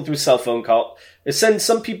some people through cell phone calls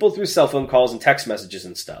and text messages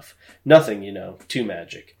and stuff. Nothing, too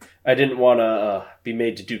magic. I didn't want to be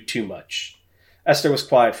made to do too much. Esther was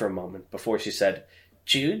quiet for a moment before she said,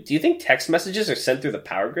 Jude, do you think text messages are sent through the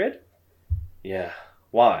power grid? Yeah.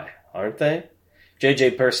 Why? Aren't they?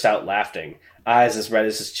 JJ burst out laughing, eyes as red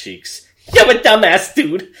as his cheeks. You're a dumbass,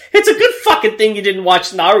 dude. It's a good fucking thing you didn't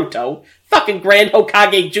watch Naruto. Fucking Grand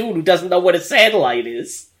Hokage Jude who doesn't know what a satellite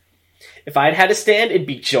is. If I'd had a stand, it'd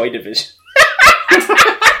be Joy Division.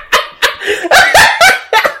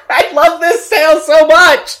 I love this tale so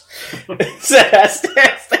much.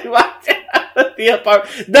 They walked out of the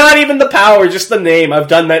apartment. Not even the power, just the name. I've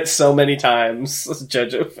done that so many times. As a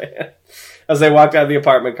JoJo fan. As they walked out of the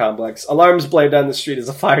apartment complex, alarms blared down the street as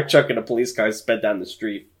a fire truck and a police car sped down the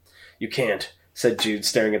street. You can't, said Jude,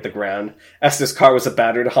 staring at the ground. Esther's car was a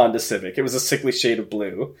battered Honda Civic. It was a sickly shade of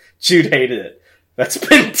blue. Jude hated it. That's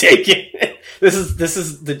been taken. This is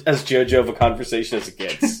as JoJo of a conversation as it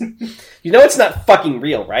gets. You know it's not fucking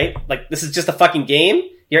real, right? This is just a fucking game?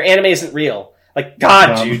 Your anime isn't real.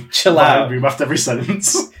 God, Jude, chill out. We left every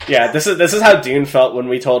sentence. Yeah, this is how Dune felt when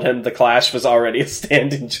we told him the Clash was already a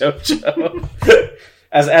stand in JoJo.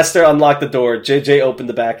 As Esther unlocked the door, JJ opened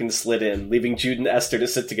the back and slid in, leaving Jude and Esther to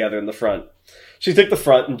sit together in the front. She took the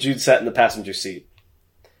front, and Jude sat in the passenger seat.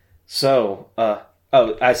 So, I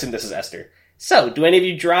assume this is Esther. So, do any of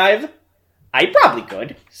you drive? I probably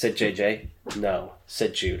could, said JJ. No,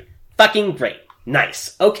 said Jude. Fucking great.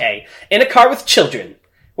 Nice. Okay. In a car with children.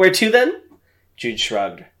 Where to then? Jude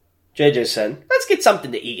shrugged. JJ said, let's get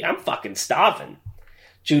something to eat. I'm fucking starving.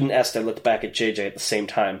 Jude and Esther looked back at JJ at the same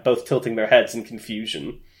time, both tilting their heads in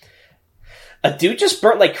confusion. A dude just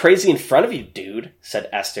burnt like crazy in front of you, dude, said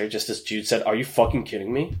Esther, just as Jude said, are you fucking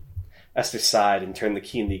kidding me? Esther sighed and turned the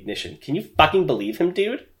key in the ignition. Can you fucking believe him,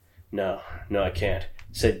 dude? No, I can't,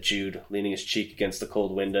 said Jude, leaning his cheek against the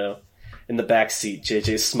cold window. In the back seat,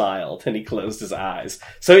 JJ smiled, and he closed his eyes.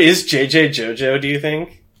 So is JJ JoJo, do you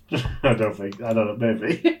think? I don't know,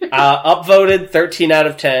 maybe. Upvoted 13 out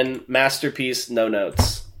of 10, masterpiece, no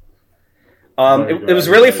notes. It was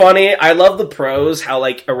really funny. I love the prose, how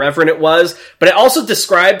irreverent it was, but it also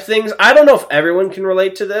described things. I don't know if everyone can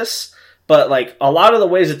relate to this, but a lot of the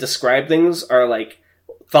ways it described things are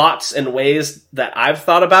thoughts and ways that I've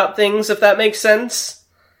thought about things, if that makes sense.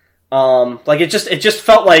 It just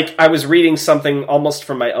felt like I was reading something almost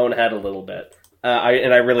from my own head a little bit.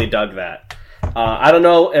 And I really dug that. I don't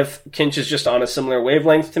know if Kinch is just on a similar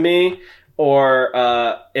wavelength to me, or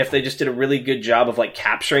if they just did a really good job of like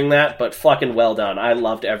capturing that, but fucking well done. I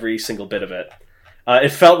loved every single bit of it. It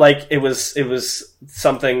felt like it was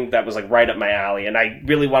something that was like right up my alley, and I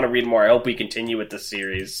really want to read more. I hope we continue with this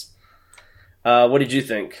series. What did you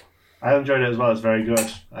think? I enjoyed it as well. It's very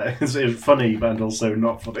good. It's funny, but also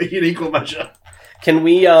not funny in equal measure. Can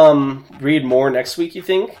we read more next week, you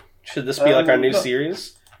think? Should this be like our new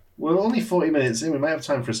series? We're only 40 minutes in. We might have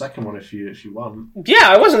time for a second one if you want. Yeah,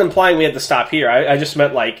 I wasn't implying we had to stop here. I just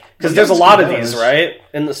meant like... Because there's a lot of these, right?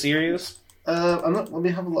 In the series? Let me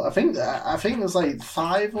have a look. I think there's like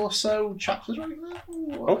 5 or so chapters right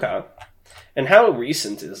now. Okay. And how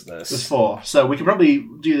recent is this? There's 4. So we can probably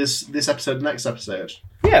do this episode next episode.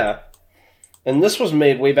 Yeah. And this was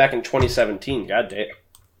made way back in 2017. God damn.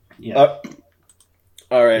 Yeah.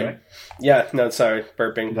 All right. Yeah, no, sorry.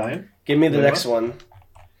 Burping. Dying? Give me the next one.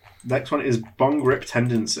 Next one is Bong Rip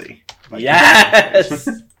Tendency. Yes!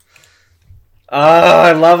 Oh,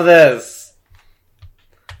 I love this.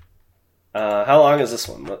 How long is this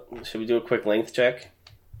one? Should we do a quick length check?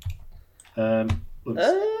 We'll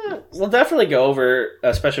definitely go over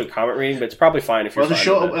a special comment reading, but it's probably fine if you're Well, it's a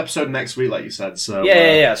short episode next week, like you said. So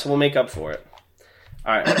Yeah, so we'll make up for it.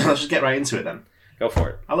 All right. Let's just get right into it then. Go for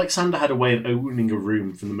it. Alexander had a way of owning a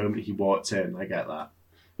room from the moment he walked in. I get that.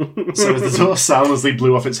 So as the door soundlessly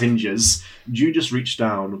blew off its hinges, Jude just reached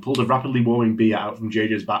down and pulled a rapidly warming beer out from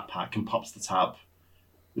JJ's backpack and popped the tab.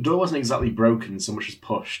 The door wasn't exactly broken so much as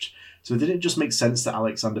pushed, so did it just make sense that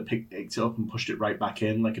Alexander picked it up and pushed it right back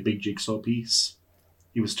in like a big jigsaw piece?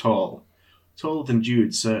 He was tall. Taller than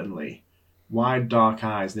Jude, certainly. Wide, dark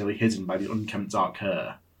eyes nearly hidden by the unkempt dark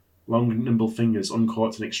hair. Long, nimble fingers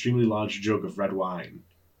uncorked an extremely large jug of red wine.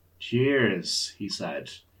 "Cheers," he said.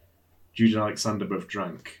 Jude and Alexander both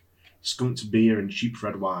drank. Skunked beer and cheap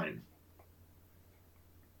red wine.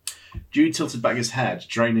 Jude tilted back his head,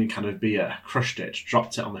 draining a can of beer, crushed it,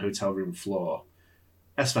 dropped it on the hotel room floor.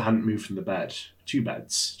 Esper hadn't moved from the bed. 2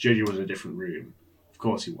 beds. JJ was in a different room. Of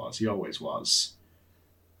course he was. He always was.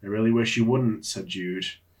 "I really wish you wouldn't," said Jude.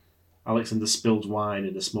 Alexander spilled wine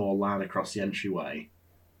in a small line across the entryway.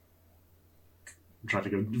 I'm trying to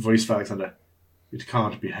think of a voice for Alexander. "It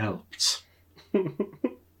can't be helped."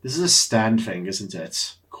 This is a stand thing, isn't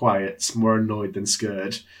it? Quiet, more annoyed than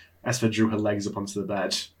scared. Esper drew her legs up onto the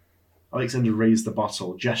bed. Alexander raised the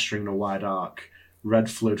bottle, gesturing in a wide arc. Red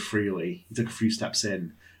flowed freely. He took a few steps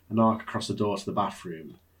in, an arc across the door to the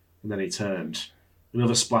bathroom. And then he turned.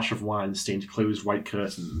 Another splash of wine stained closed white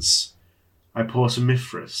curtains. "I pour to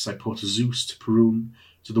Mithras, I pour to Zeus, to Perun,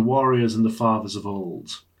 to the warriors and the fathers of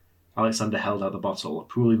old." Alexander held out the bottle,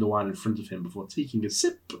 pooling the wine in front of him before taking a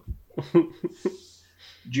sip.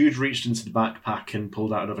 Jude reached into the backpack and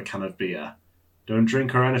pulled out another can of beer. "Don't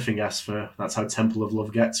drink or anything, Esper. That's how Temple of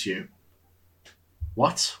Love gets you."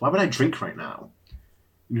 "What? Why would I drink right now?"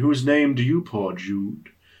 "In whose name do you pour, Jude?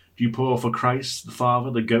 Do you pour for Christ, the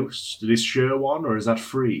Father, the Ghost? Do they share one, or is that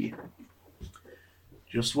free?"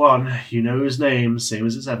 "Just one. You know his name, same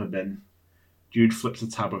as it's ever been." Jude flipped the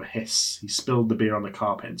tab with a hiss. He spilled the beer on the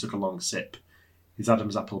carpet and took a long sip. His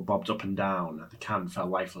Adam's apple bobbed up and down. The can fell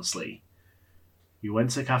lifelessly. "You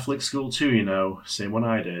went to Catholic school too, you know. Same one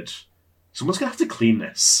I did. Someone's gonna have to clean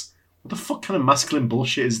this. What the fuck kind of masculine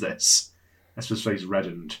bullshit is this?" Esper's face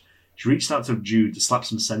reddened. She reached out to Jude to slap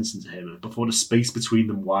some sense into him before the space between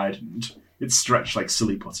them widened. It stretched like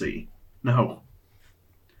silly putty. "No."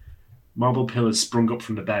 Marble pillars sprung up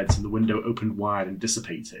from the beds and the window opened wide and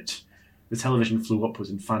dissipated. The television flew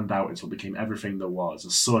upwards and fanned out until it became everything there was,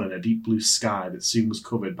 a sun and a deep blue sky that soon was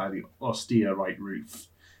covered by the austere white roof.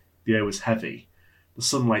 The air was heavy. The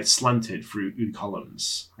sunlight slanted through the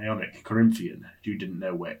columns. Ionic, Corinthian, Jude didn't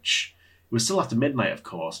know which. It was still after midnight, of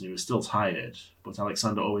course, and he was still tired, but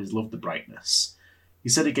Alexander always loved the brightness. He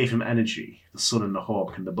said it gave him energy, the sun and the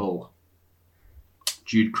hawk and the bull.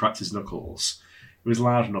 Jude cracked his knuckles. It was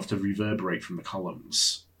loud enough to reverberate from the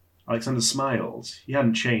columns. Alexander smiled. He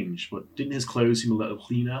hadn't changed, but didn't his clothes seem a little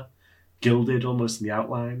cleaner? Gilded almost in the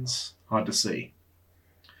outlines? Hard to see.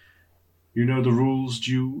 "You know the rules,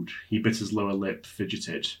 Jude?" He bit his lower lip,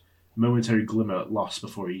 fidgeted. A momentary glimmer lost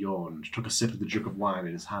before he yawned, took a sip of the jug of wine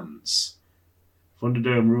in his hands.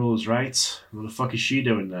 "Thunderdome rules, right? What the fuck is she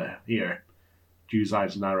doing there? Here." Jude's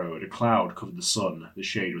eyes narrowed. A cloud covered the sun. The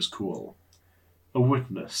shade was cool. "A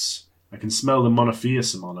witness. I can smell the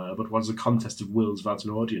monotheism on her, but what's a contest of wills without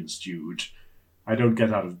an audience, Jude? I don't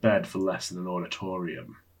get out of bed for less than an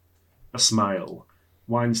auditorium." A smile.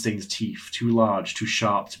 Wine-stained teeth, too large, too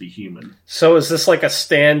sharp to be human. So is this like a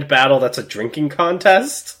stand battle that's a drinking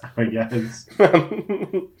contest? I guess.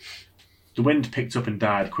 The wind picked up and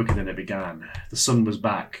died quicker than it began. The sun was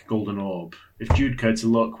back, golden orb. If Jude cared to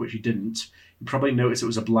look, which he didn't, he'd probably notice it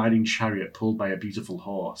was a blinding chariot pulled by a beautiful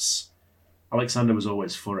horse. Alexander was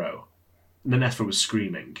always thorough. And then Ethra was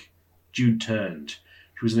screaming. Jude turned.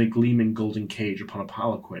 She was in a gleaming golden cage upon a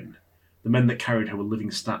palanquin. The men that carried her were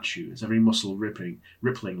living statues, every muscle rippling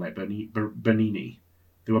like Bernini.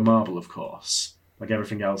 They were marble, of course, like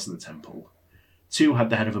everything else in the temple. 2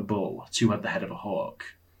 had the head of a bull, 2 had the head of a hawk.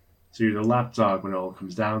 So you're the lapdog when it all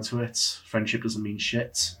comes down to it. Friendship doesn't mean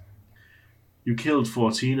shit. You killed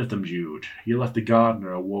 14 of them, Jude. You left the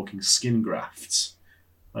gardener a walking skin graft.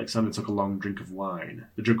 Alexander took a long drink of wine.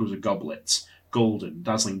 The drug was a goblet, golden,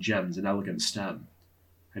 dazzling gems, an elegant stem.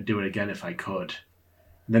 I'd do it again if I could.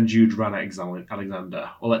 And then Jude ran at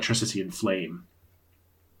Alexander, electricity and flame.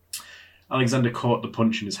 Alexander caught the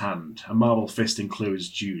punch in his hand. A marble fist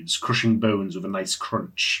enclosed Jude's, crushing bones with a nice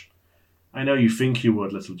crunch. I know you think you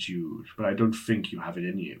would, little Jude, but I don't think you have it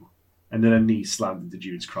in you. And then a knee slammed into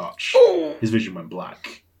Jude's crotch. His vision went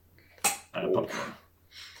black. Popcorn.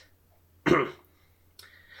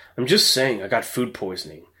 I'm just saying I got food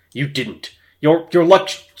poisoning. You didn't. Your luck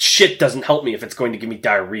shit doesn't help me if it's going to give me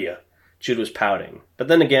diarrhea. Jude was pouting. But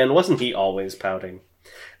then again, wasn't he always pouting?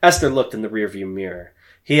 Esther looked in the rearview mirror.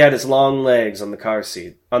 He had his long legs on the car's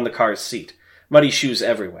seat. Muddy shoes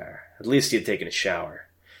everywhere. At least he had taken a shower.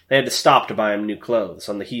 They had to stop to buy him new clothes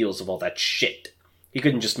on the heels of all that shit. He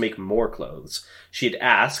couldn't just make more clothes. She had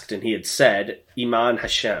asked, and he had said, Iman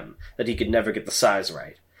Hashem, that he could never get the size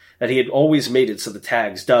right. That he had always made it so the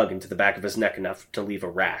tags dug into the back of his neck enough to leave a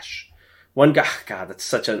rash. God, that's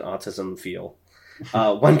such an autism feel.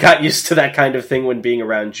 One got used to that kind of thing when being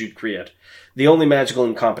around Jude Kriot. The only magical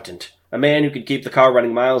incompetent. A man who could keep the car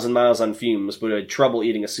running miles and miles on fumes, but who had trouble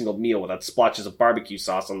eating a single meal without splotches of barbecue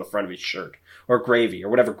sauce on the front of his shirt, or gravy, or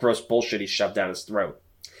whatever gross bullshit he shoved down his throat.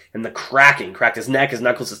 And the cracking cracked his neck, his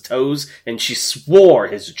knuckles, his toes, and she swore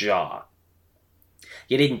his jaw.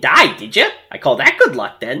 You didn't die, did you? I call that good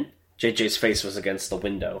luck, then. JJ's face was against the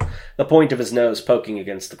window, the point of his nose poking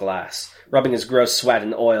against the glass, rubbing his gross sweat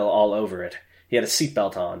and oil all over it. He had a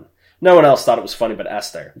seatbelt on. No one else thought it was funny but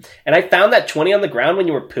Esther. And I found that 20 on the ground when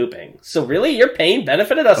you were pooping. So really, your pain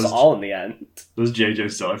benefited us all in the end. That was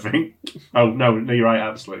JJ still, I think. Oh, no, you're right,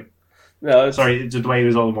 absolutely. No, sorry, the way it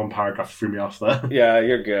was all in one paragraph threw me off there. Yeah,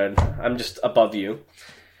 you're good. I'm just above you.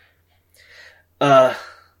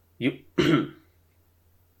 You...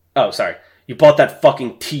 Oh, sorry. You bought that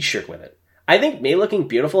fucking t-shirt with it. I think me looking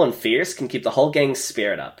beautiful and fierce can keep the whole gang's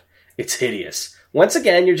spirit up. It's hideous. Once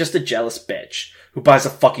again, you're just a jealous bitch who buys a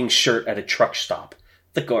fucking shirt at a truck stop.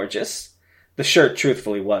 The gorgeous. The shirt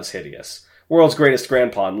truthfully was hideous. World's greatest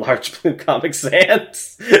grandpa in large blue Comic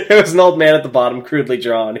Sans. There was an old man at the bottom, crudely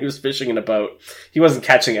drawn. He was fishing in a boat. He wasn't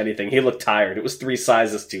catching anything. He looked tired. It was 3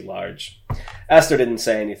 sizes too large. Esther didn't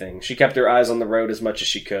say anything. She kept her eyes on the road as much as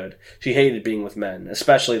she could. She hated being with men,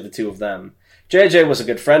 especially the 2 of them. JJ was a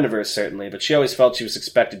good friend of hers, certainly, but she always felt she was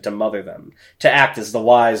expected to mother them, to act as the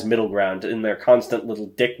wise middle ground in their constant little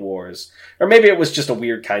dick wars. Or maybe it was just a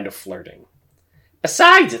weird kind of flirting.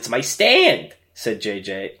 Besides, it's my stand, said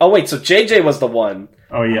JJ. Oh wait, so JJ was the one.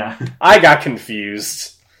 Oh yeah. I got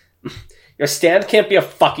confused. Your stand can't be a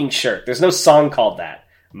fucking shirt. There's no song called that.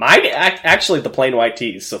 Mine, actually the plain white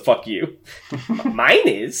tees, so fuck you. Mine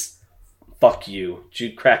is... Fuck you.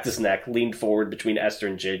 Jude cracked his neck, leaned forward between Esther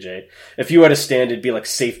and JJ. If you had a stand, it'd be like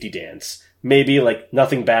Safety Dance. Maybe like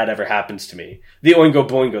Nothing Bad Ever Happens to Me. The Oingo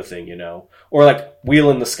Boingo thing, you know. Or like Wheel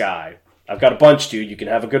in the Sky. I've got a bunch, dude. You can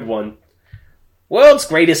have a good one. World's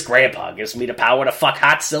greatest grandpa gives me the power to fuck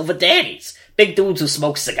hot silver daddies. Big dudes who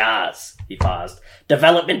smoke cigars. He paused.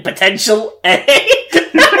 Development potential, eh?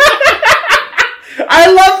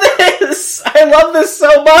 I love this! I love this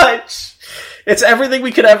so much! It's everything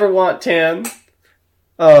we could ever want, Tan.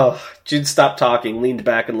 Oh, Jude stopped talking, leaned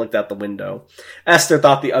back, and looked out the window. Esther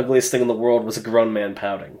thought the ugliest thing in the world was a grown man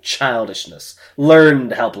pouting. Childishness.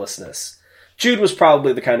 Learned helplessness. Jude was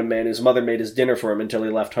probably the kind of man whose mother made his dinner for him until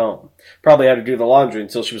he left home. Probably had to do the laundry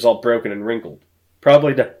until she was all broken and wrinkled.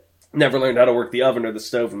 Probably never learned how to work the oven or the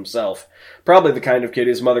stove himself. Probably the kind of kid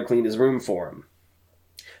whose mother cleaned his room for him.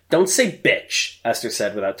 Don't say bitch, Esther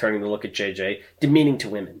said without turning to look at JJ, demeaning to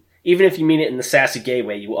women. Even if you mean it in the sassy gay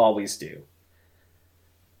way you always do.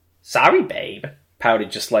 Sorry, babe,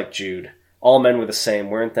 pouted just like Jude. All men were the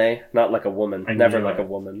same, weren't they? Not like a woman. Never like a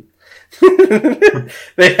woman.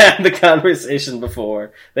 They'd had the conversation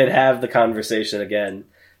before. They'd have the conversation again.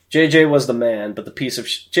 JJ was the man, but the piece of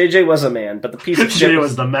JJ was a man, but the piece of shit JJ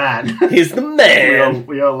was the man. He's the man.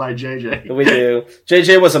 We all like JJ. We do.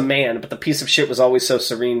 JJ was a man, but the piece of shit was always so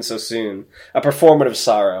serene so soon. A performative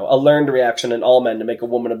sorrow, a learned reaction in all men to make a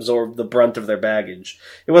woman absorb the brunt of their baggage.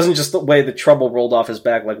 It wasn't just the way the trouble rolled off his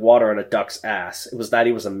back like water on a duck's ass. It was that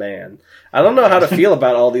he was a man. I don't know how to feel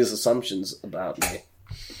about all these assumptions about me.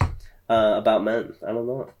 About men. I don't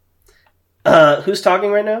know. Who's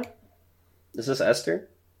talking right now? Is this Esther?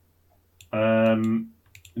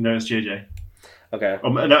 No, it's JJ. Okay.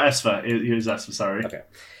 No, Esper. It was Esper, sorry. Okay.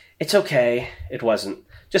 It's okay. It wasn't.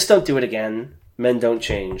 Just don't do it again. Men don't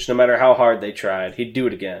change. No matter how hard they tried, he'd do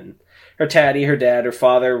it again. Her daddy, her dad, her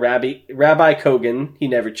father, Rabbi Kogan, he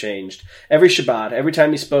never changed. Every Shabbat, every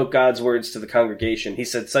time he spoke God's words to the congregation, he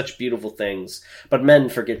said such beautiful things. But men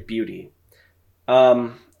forget beauty.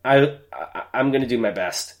 I'm going to do my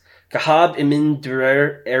best. Kahab imin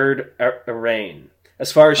durer arain.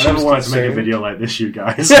 As far as she was concerned... I never wanted to make a video like this, you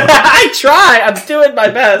guys. I try! I'm doing my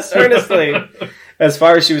best, earnestly. As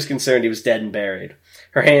far as she was concerned, he was dead and buried.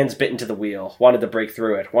 Her hands bit into the wheel, wanted to break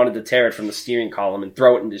through it, wanted to tear it from the steering column and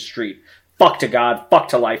throw it into the street. Fuck to God, fuck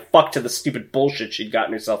to life, fuck to the stupid bullshit she'd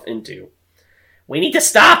gotten herself into. We need to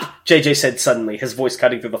stop, JJ said suddenly, his voice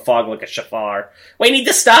cutting through the fog like a shofar. We need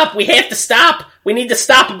to stop, we have to stop, we need to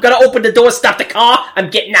stop, I'm gonna open the door, stop the car, I'm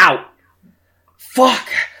getting out. Fuck.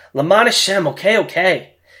 Laman Hashem,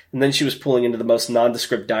 okay. And then she was pulling into the most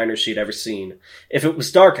nondescript diner she'd ever seen. If it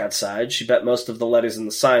was dark outside, she bet most of the letters in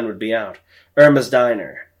the sign would be out. Irma's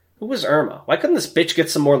Diner. Who was Irma? Why couldn't this bitch get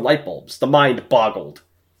some more light bulbs? The mind boggled.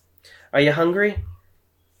 Are you hungry?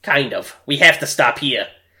 Kind of. We have to stop here.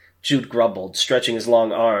 Jude grumbled, stretching his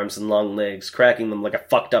long arms and long legs, cracking them like a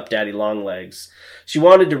fucked up daddy long legs. She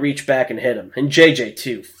wanted to reach back and hit him. And JJ,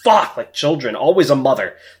 too. Fuck, like children. Always a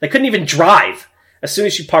mother. They couldn't even drive. As soon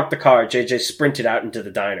as she parked the car, JJ sprinted out into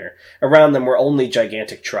the diner. Around them were only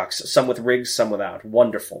gigantic trucks, some with rigs, some without.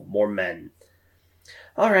 Wonderful. More men.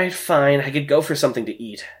 All right, fine. I could go for something to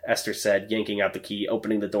eat, Esther said, yanking out the key,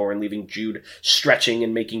 opening the door, and leaving Jude stretching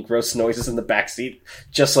and making gross noises in the backseat.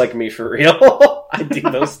 Just like me, for real. I do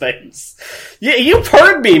those things. Yeah, you've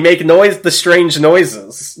heard me make the strange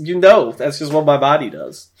noises. You know, that's just what my body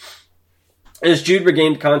does. As Jude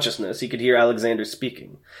regained consciousness, he could hear Alexander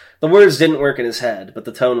speaking. The words didn't work in his head, but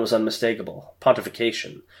the tone was unmistakable.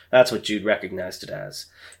 Pontification. That's what Jude recognized it as.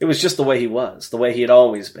 It was just the way he was, the way he had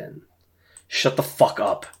always been. Shut the fuck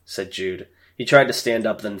up, said Jude. He tried to stand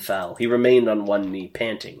up, then fell. He remained on one knee,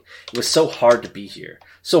 panting. It was so hard to be here.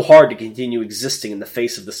 So hard to continue existing in the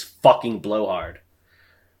face of this fucking blowhard.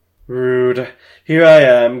 Rude. Here I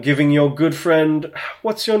am, giving your good friend...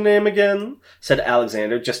 What's your name again? Said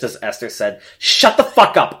Alexander, just as Esther said, Shut the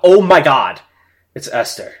fuck up! Oh my god! It's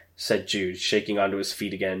Esther, said Jude, shaking onto his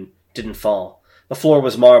feet again. Didn't fall. The floor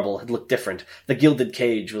was marble. It looked different. The gilded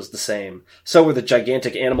cage was the same. So were the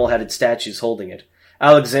gigantic animal-headed statues holding it.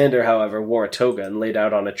 Alexander, however, wore a toga and laid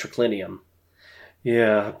out on a triclinium.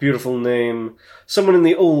 Yeah, beautiful name. Someone in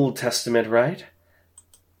the Old Testament, right?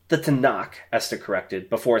 The Tanakh, Esther corrected,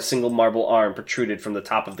 before a single marble arm protruded from the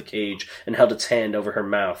top of the cage and held its hand over her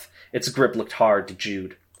mouth. Its grip looked hard to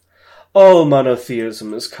Jude. All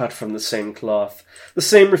monotheism is cut from the same cloth, the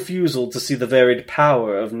same refusal to see the varied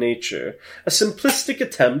power of nature, a simplistic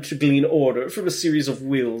attempt to glean order from a series of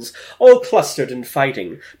wills, all clustered and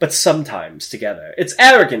fighting, but sometimes together. It's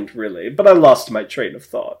arrogant, really, but I lost my train of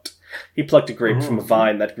thought. He plucked a grape from a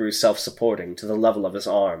vine that grew self-supporting to the level of his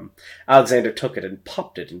arm. Alexander took it and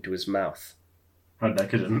popped it into his mouth. How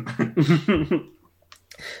decadent.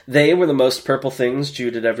 They were the most purple things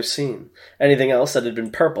Jude had ever seen. Anything else that had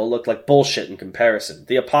been purple looked like bullshit in comparison.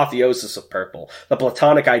 The apotheosis of purple. The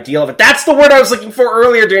platonic ideal of it. That's the word I was looking for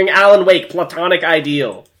earlier during Alan Wake. Platonic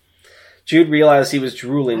ideal. Jude realized he was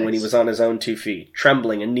drooling when he was on his own 2 feet.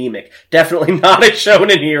 Trembling, anemic. Definitely not a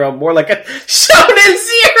shonen hero. More like a shonen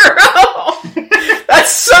zero!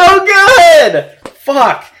 That's so good!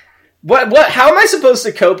 Fuck. What? How am I supposed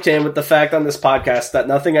to cope, Tam, with the fact on this podcast that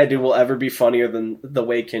nothing I do will ever be funnier than the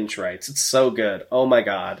way Kinch writes? It's so good. Oh my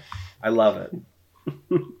god. I love it.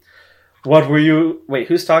 What were you... Wait,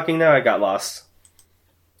 who's talking now? I got lost.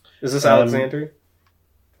 Is this Alexander?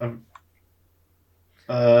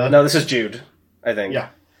 No, this is Jude, I think. Yeah.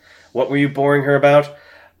 What were you boring her about?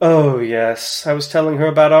 Oh, yes. I was telling her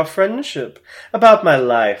about our friendship. About my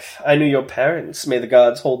life. I knew your parents. May the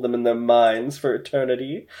gods hold them in their minds for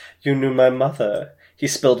eternity. You knew my mother. He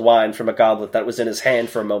spilled wine from a goblet that was in his hand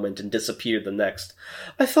for a moment and disappeared the next.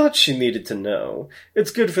 I thought she needed to know. It's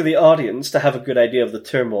good for the audience to have a good idea of the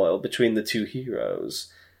turmoil between the two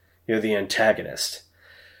heroes. You're the antagonist.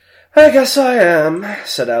 I guess I am,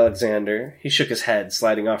 said Alexander. He shook his head,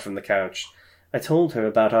 sliding off from the couch. I told her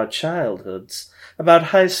about our childhoods, about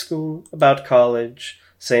high school, about college.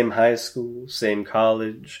 Same high school, same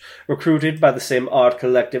college, recruited by the same art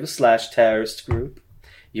collective / terrorist group.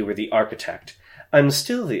 You were the architect. I'm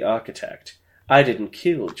still the architect. I didn't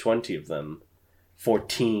kill 20 of them.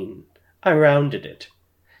 14. I rounded it.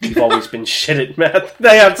 You've always been shit at math.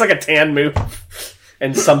 Yeah, it's like a tan move.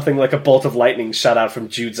 And something like a bolt of lightning shot out from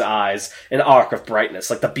Jude's eyes, an arc of brightness,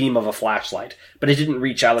 like the beam of a flashlight. But it didn't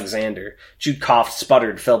reach Alexander. Jude coughed,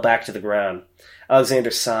 sputtered, fell back to the ground. Alexander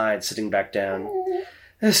sighed, sitting back down.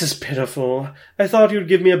 This is pitiful. I thought you'd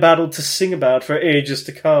give me a battle to sing about for ages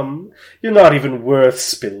to come. You're not even worth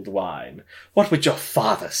spilled wine. What would your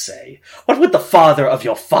father say? What would the father of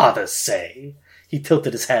your father say? He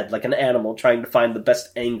tilted his head like an animal trying to find the best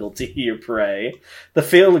angle to hear prey. The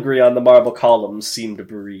filigree on the marble columns seemed to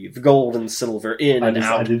breathe, gold and silver in and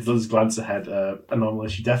out. I did just glance ahead.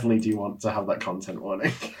 Anomalous, you definitely do want to have that content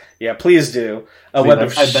warning. Yeah, please do. A web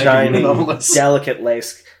of shining, delicate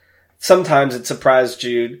lace. Sometimes it surprised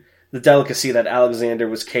Jude, the delicacy that Alexander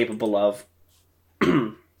was capable of.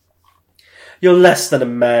 You're less than a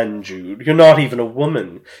man, Jude. You're not even a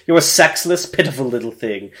woman. You're a sexless, pitiful little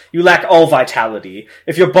thing. You lack all vitality.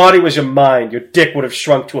 If your body was your mind, your dick would have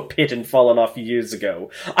shrunk to a pit and fallen off years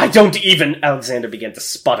ago. I don't even... Alexander began to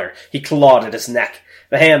sputter. He clawed at his neck.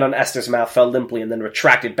 The hand on Esther's mouth fell limply and then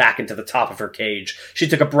retracted back into the top of her cage. She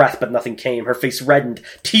took a breath, but nothing came. Her face reddened,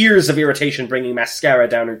 tears of irritation bringing mascara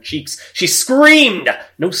down her cheeks. She screamed!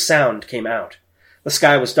 No sound came out. The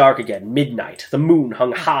sky was dark again, midnight. The moon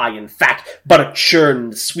hung high and fat, butter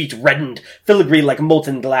churned, sweet reddened, filigree like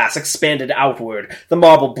molten glass, expanded outward. The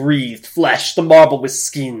marble breathed flesh. The marble was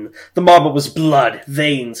skin. The marble was blood,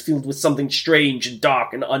 veins filled with something strange and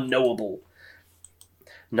dark and unknowable.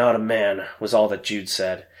 Not a man, was all that Jude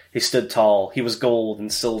said. He stood tall. He was gold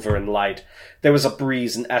and silver and light. There was a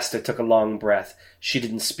breeze, and Esther took a long breath. She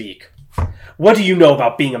didn't speak. What do you know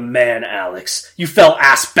about being a man, Alex? You fell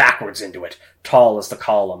ass backwards into it. Tall as the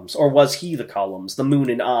columns. Or was he the columns? The moon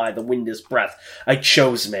and I, the wind his breath. I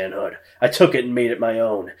chose manhood. I took it and made it my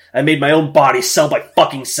own. I made my own body cell by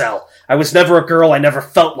fucking cell. I was never a girl. I never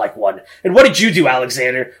felt like one. And what did you do,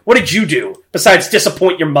 Alexander? What did you do? Besides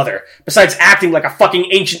disappoint your mother. Besides acting like a fucking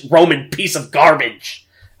ancient Roman piece of garbage.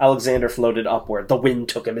 Alexander floated upward. The wind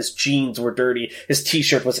took him. His jeans were dirty. His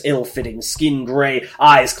t-shirt was ill-fitting, skin gray,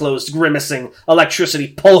 eyes closed, grimacing. Electricity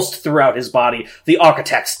pulsed throughout his body. The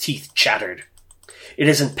architect's teeth chattered. It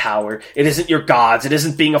isn't power. It isn't your gods. It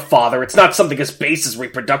isn't being a father. It's not something as base as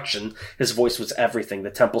reproduction. His voice was everything. The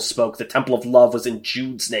temple spoke. The temple of love was in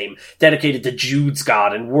Jude's name, dedicated to Jude's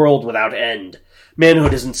god and world without end.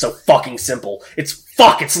 Manhood isn't so fucking simple. It's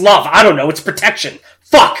love. I don't know. It's protection.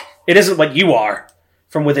 Fuck! It isn't what you are.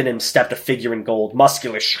 From within him stepped a figure in gold,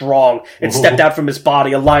 muscular, strong. It stepped out from his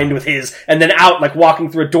body, aligned with his, and then out like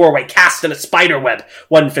walking through a doorway, cast in a spiderweb.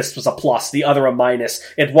 One fist was a plus, the other a minus.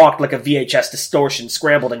 It walked like a VHS distortion,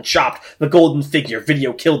 scrambled and chopped. The golden figure,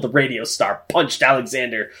 video killed the radio star, punched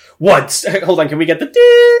Alexander. Once, hold on, can we get the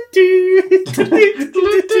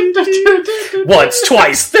once,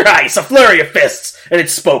 twice, thrice, a flurry of fists, and it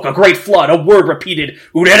spoke, a great flood, a word repeated,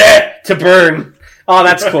 Urere, to burn. Oh,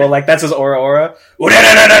 that's cool. Like, that's his aura.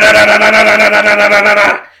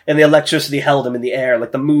 And the electricity held him in the air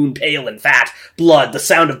like the moon, pale and fat. Blood, the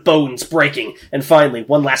sound of bones breaking. And finally,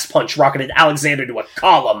 one last punch rocketed Alexander to a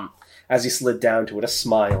column. As he slid down to it, a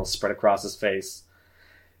smile spread across his face.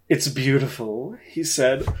 It's beautiful, he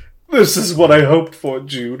said. This is what I hoped for,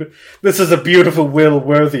 Jude. This is a beautiful will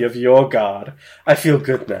worthy of your god. I feel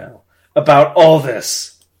good now. About all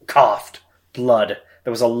this. Coughed. Blood.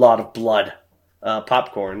 There was a lot of blood.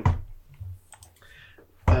 Popcorn.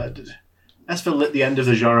 Esper lit the end of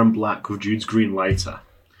the Jaran Black with Jude's green lighter.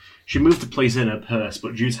 She moved to place it in her purse,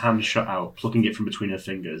 but Jude's hand shot out, plucking it from between her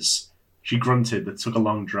fingers. She grunted, but took a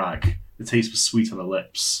long drag. The taste was sweet on her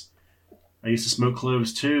lips. I used to smoke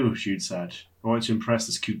cloves too, Jude said. I wanted to impress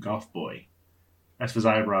this cute goth boy. Esper's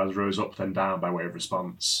eyebrows rose up then down by way of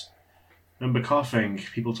response. Remember coughing?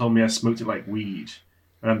 People told me I smoked it like weed.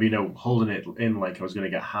 I remember, holding it in like I was going to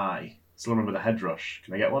get high. Still remember the head rush.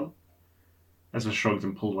 Can I get one? Esper shrugged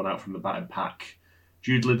and pulled one out from the battered pack.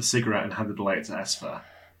 Jude lit the cigarette and handed the lighter to Esper.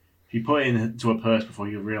 He put it into a purse before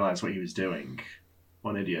he realised what he was doing.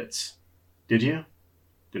 What an idiot. Did you?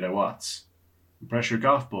 Did I what? Impress your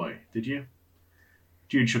goth boy, did you?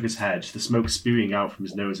 Jude shook his head, the smoke spewing out from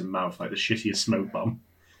his nose and mouth like the shittiest smoke bomb.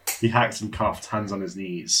 He hacked and coughed, hands on his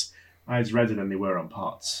knees. Eyes redder than they were on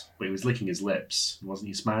Pot, but he was licking his lips. Wasn't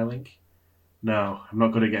he smiling? No, I'm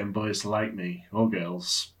not good at getting boys to like me, or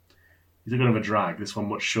girls. He took another drag, this one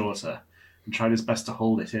much shorter, and tried his best to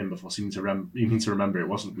hold it in before seeming to remember it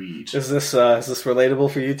wasn't weed. Is this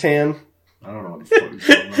relatable for you, Tan? I don't know what the fuck he's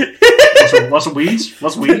talking about. What's a weed?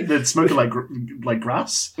 What's weed? They're smoking like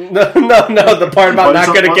grass? No. The part about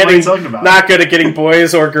not good at getting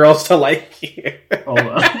boys or girls to like you. Hold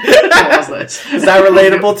on. What was this? Is that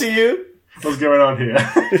relatable to you? What's going on here?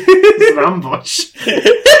 It's an ambush.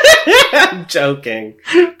 I'm joking.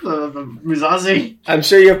 Muzazi. I'm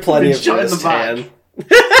sure you have plenty of shot in this, the back.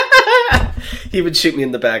 Tan. He would shoot me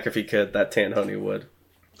in the back if he could. That Tan Honey would.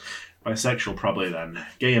 Bisexual, probably then.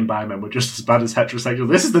 Gay and bi men were just as bad as heterosexual.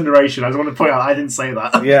 This is the narration. I just want to point out I didn't say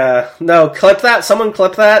that. Yeah. No, clip that. Someone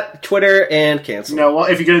clip that. Twitter and cancel. You know what?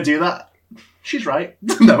 If you're going to do that, she's right.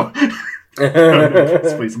 No. No,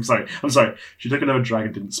 please, I'm sorry. She took another drag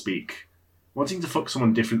and didn't speak. Wanting to fuck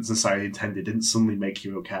someone different than society intended didn't suddenly make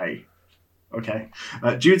you okay. Okay.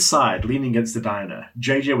 Jude sighed, leaning against the diner.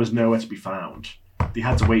 JJ was nowhere to be found. They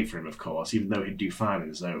had to wait for him, of course, even though he'd do fine on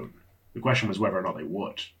his own. The question was whether or not they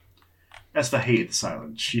would. Esther hated the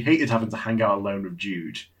silence. She hated having to hang out alone with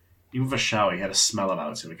Jude. Even with a shower, he had a smell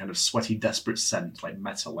about him, a kind of sweaty, desperate scent, like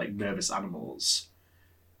metal, like nervous animals.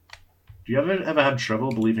 Do you ever have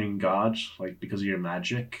trouble believing in God, like because of your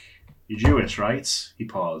magic? You're Jewish, right? He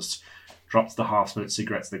paused, dropped the half-smoked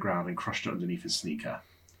cigarette to the ground and crushed it underneath his sneaker.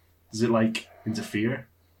 Does it, interfere?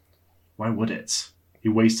 Why would it? He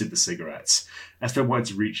wasted the cigarettes. Esther wanted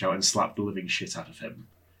to reach out and slap the living shit out of him.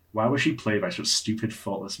 Why was she played by such stupid,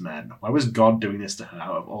 thoughtless men? Why was God doing this to her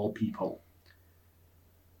out of all people?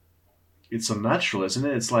 It's unnatural, isn't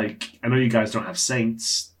it? It's like, I know you guys don't have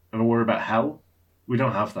saints. Ever worry about hell? We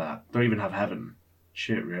don't have that. Don't even have heaven.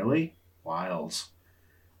 Shit, really? Wild.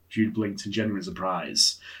 Jude blinked in genuine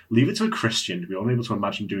surprise. Leave it to a Christian to be unable to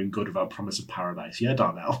imagine doing good without promise of paradise. Yeah,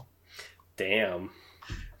 Darnell. Damn.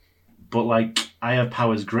 But, I have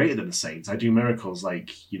powers greater than the saints. I do miracles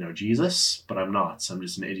Jesus, but I'm not. I'm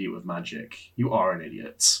just an idiot with magic. You are an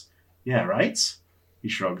idiot. Yeah, right? He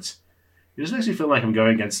shrugged. It just makes me feel like I'm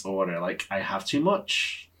going against order. I have too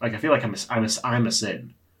much. I feel like I'm a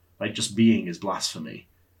sin. Just being is blasphemy.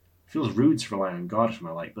 It feels rude to rely on God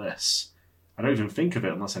when I like this. I don't even think of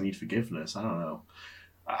it unless I need forgiveness. I don't know.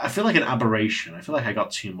 I feel like an aberration. I feel like I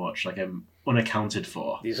got too much. I'm unaccounted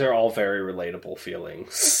for. These are all very relatable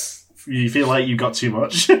feelings. You feel like you got too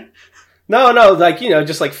much? No,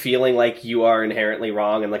 just feeling like you are inherently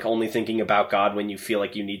wrong and only thinking about God when you feel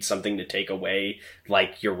like you need something to take away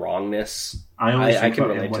your wrongness. I only think can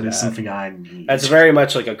about relate it when to it's that. something I need. That's very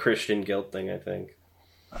much a Christian guilt thing, I think.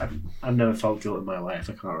 I've never felt guilt in my life.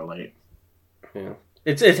 I can't relate. Yeah.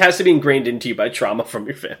 It has to be ingrained into you by trauma from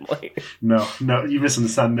your family. No, you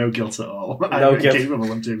misunderstand. No guilt at all. No I'm guilt.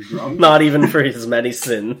 capable of doing wrong. Not even for his many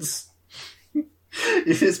sins.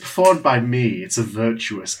 If it's performed by me, it's a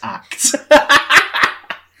virtuous act. Is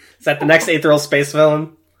that the next Aethereal Space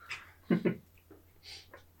Villain?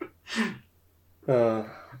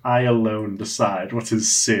 I alone decide what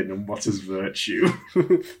is sin and what is virtue.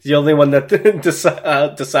 The only one that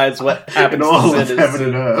decides what happens In all to of sin heaven is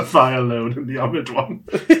and earth, I alone am the honoured one.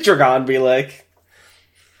 Dragon be like.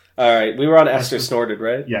 Alright, we were on Esther Snorted,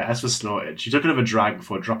 right? Yeah, Esther snorted. She took another drag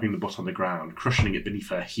before dropping the butt on the ground, crushing it beneath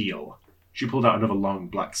her heel. She pulled out another long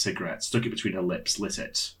black cigarette, stuck it between her lips, lit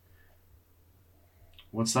it.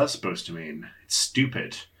 What's that supposed to mean? It's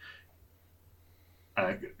stupid.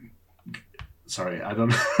 Sorry, I don't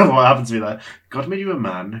know what happened to me there. God made you a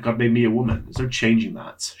man, God made me a woman. There's no changing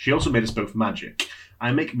that. She also made us both magic.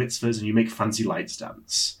 I make mitzvahs and you make fancy lights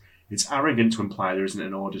dance. It's arrogant to imply there isn't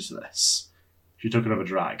an order to this. She took another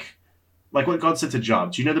drag. Like what God said to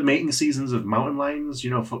Job, do you know the mating seasons of mountain lions? Do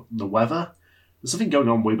you know for the weather? There's something going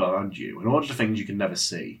on way beyond you, an order to things you can never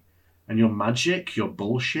see. And your magic, your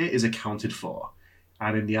bullshit, is accounted for.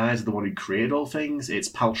 And in the eyes of the one who created all things, it's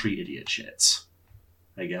paltry idiot shit.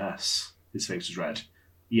 I guess. His face was red.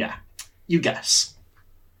 Yeah, you guess.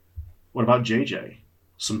 What about JJ?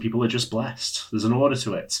 Some people are just blessed. There's an order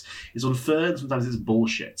to it. It's unfair and sometimes it's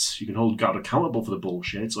bullshit. You can hold God accountable for the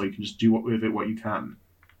bullshit, or you can just do with it what you can.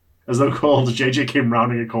 As though called, JJ came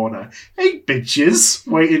rounding a corner. Hey, bitches,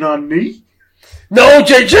 waiting on me? No,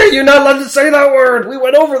 JJ, you're not allowed to say that word! We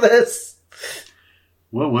went over this!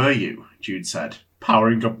 Where were you? Jude said,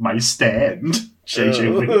 powering up my stand.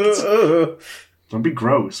 JJ winked. Don't be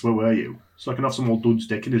gross, where were you? Sucking off some old dude's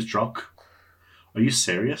dick in his truck? Are you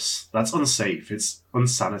serious? That's unsafe. It's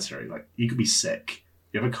unsanitary. You could be sick.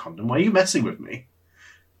 You have a condom? Why are you messing with me?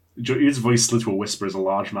 Jude's voice slid to a whisper as a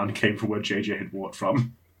large man came from where JJ had walked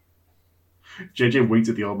from. JJ winked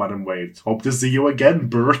at the old man and waved. Hope to see you again,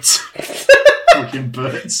 Bert. Fucking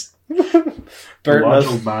Bert. The large Must-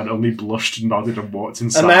 old man only blushed, nodded, and walked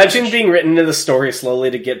inside. Imagine being written into the story slowly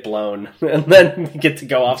to get blown, and then you get to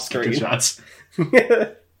go off Good screen.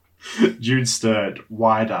 chat. Jude stared,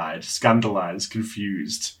 wide-eyed, scandalised,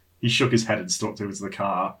 confused. He shook his head and stalked over to the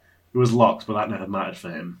car. It was locked, but that never mattered for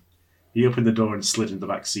him. He opened the door and slid into the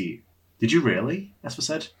back seat. Did you really? Esper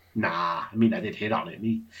said. Nah, I mean, I did hit on it.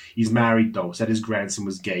 He's married, though, said his grandson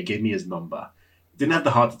was gay, gave me his number. Didn't have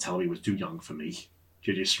the heart to tell me he was too young for me.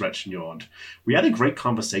 JJ stretched and yawned. We had a great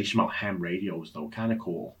conversation about ham radios, though. Kinda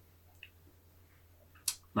cool.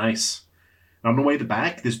 Nice. On the way to the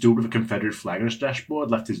back, this dude with a Confederate flag on his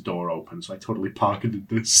dashboard left his door open, so I totally pocketed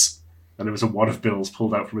this. And there was a wad of bills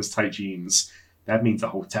pulled out from his tight jeans. That means a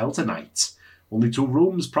hotel tonight. Only 2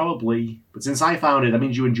 rooms, probably. But since I found it, that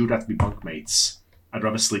means you and Jude have to be bunkmates. I'd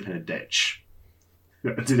rather sleep in a ditch.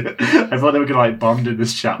 I thought they were going to bond in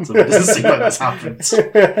this chapter, but it doesn't seem like this happened.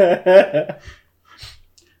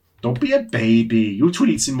 Don't be a baby. You two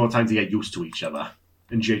need some more time to get used to each other.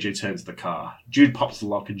 And JJ turned to the car. Jude popped the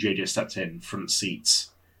lock and JJ stepped in, front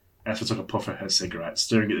seats. Esther took a puff at her cigarette,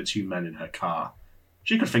 staring at the 2 men in her car.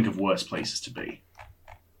 She could think of worse places to be.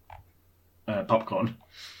 Popcorn.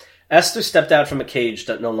 Esther stepped out from a cage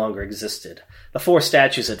that no longer existed. The 4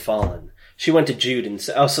 statues had fallen. She went to Jude and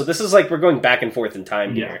said, so this is like we're going back and forth in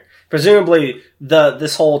time here. Presumably,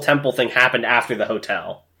 this whole temple thing happened after the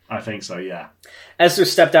hotel. I think so, yeah. Esther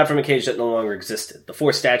stepped out from a cage that no longer existed. The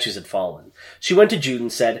 4 statues had fallen. She went to Jude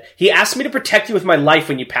and said, he asked me to protect you with my life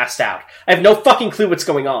when you passed out. I have no fucking clue what's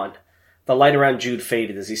going on. The light around Jude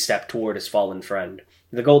faded as he stepped toward his fallen friend.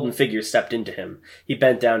 The golden figure stepped into him. He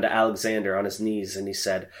bent down to Alexander on his knees and he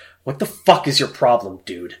said, what the fuck is your problem,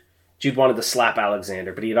 dude? Jude wanted to slap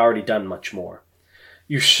Alexander, but he had already done much more.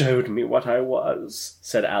 You showed me what I was,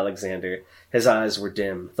 said Alexander. His eyes were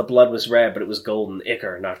dim. The blood was red, but it was golden.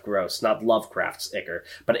 Ichor, not gross. Not Lovecraft's Ichor,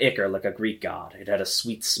 but Ichor like a Greek god. It had a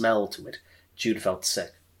sweet smell to it. Jude felt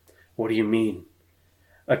sick. What do you mean?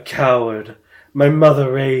 A coward. My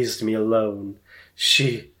mother raised me alone.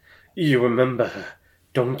 You remember her,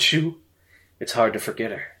 don't you? It's hard to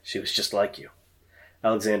forget her. She was just like you.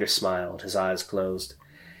 Alexander smiled, his eyes closed.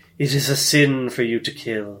 It is a sin for you to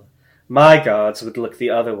kill. My gods would look the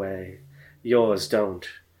other way. Yours don't.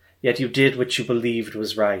 Yet you did what you believed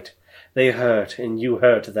was right. They hurt, and you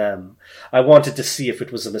hurt them. I wanted to see if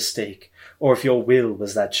it was a mistake, or if your will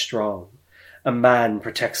was that strong. A man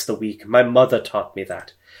protects the weak. My mother taught me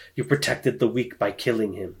that. You protected the weak by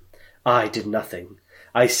killing him. I did nothing.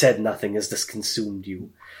 I said nothing as this consumed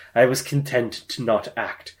you. I was content to not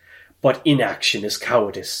act. But inaction is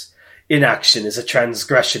cowardice. Inaction is a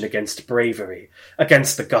transgression against bravery,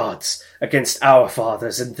 against the gods, against our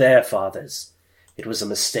fathers and their fathers. It was a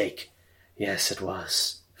mistake. Yes, it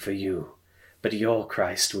was. For you. But your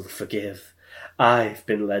Christ will forgive. I've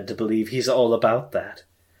been led to believe he's all about that.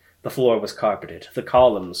 The floor was carpeted. The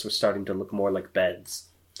columns were starting to look more like beds.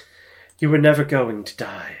 You were never going to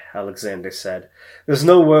die, Alexander said. There's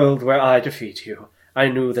no world where I defeat you. I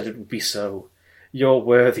knew that it would be so. You're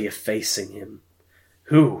worthy of facing him.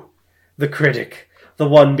 Who? The critic. The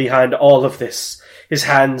one behind all of this. His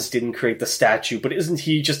hands didn't create the statue, but isn't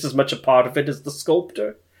he just as much a part of it as the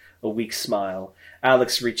sculptor? A weak smile.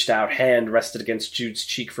 Alex reached out, hand rested against Jude's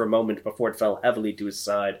cheek for a moment before it fell heavily to his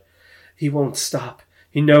side. He won't stop.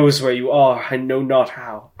 He knows where you are. I know not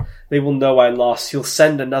how. They will know I lost. He'll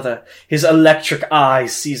send another. His electric eye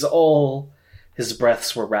sees all. His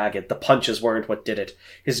breaths were ragged. The punches weren't what did it.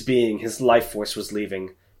 His being, his life force was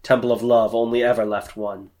leaving. Temple of Love only ever left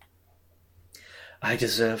one. I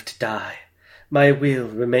deserve to die. My will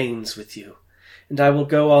remains with you, and I will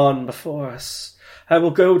go on before us. I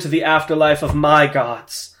will go to the afterlife of my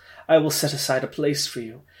gods. I will set aside a place for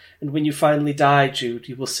you, and when you finally die, Jude,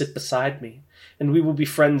 you will sit beside me, and we will be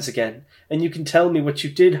friends again, and you can tell me what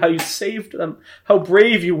you did, how you saved them, how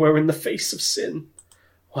brave you were in the face of sin.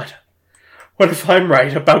 What if I'm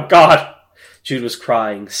right about God? Jude was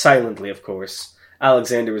crying, silently, of course.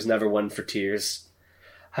 Alexander was never one for tears.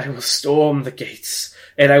 I will storm the gates,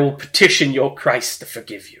 and I will petition your Christ to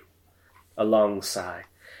forgive you. A long sigh.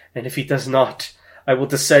 And if he does not, I will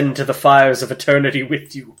descend to the fires of eternity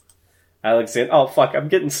with you. Alexander, oh fuck, I'm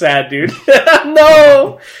getting sad, dude.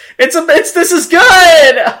 No! This is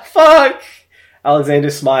good! Fuck! Alexander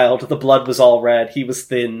smiled. The blood was all red. He was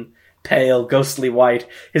thin, pale, ghostly white.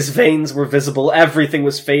 His veins were visible. Everything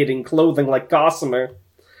was fading, clothing like gossamer.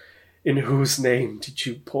 In whose name did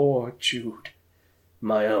you pour, Jude?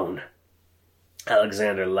 My own.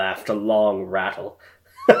 Alexander laughed, a long rattle.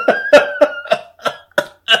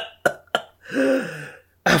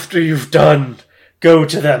 After you've done, go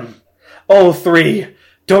to them. All 3.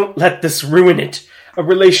 Don't let this ruin it. A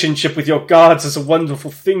relationship with your gods is a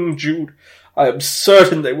wonderful thing, Jude. I am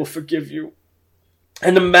certain they will forgive you.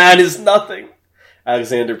 And a man is nothing.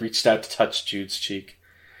 Alexander reached out to touch Jude's cheek.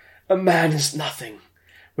 A man is nothing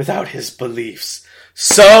without his beliefs.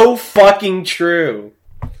 So fucking true.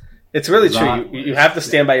 It's really true. You have to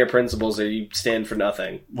stand by your principles or you stand for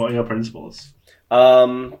nothing. What are your principles?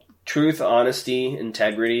 Truth, honesty,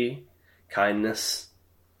 integrity, kindness.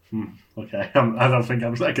 Okay, I don't think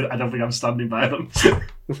I'm standing by them.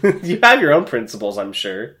 You have your own principles, I'm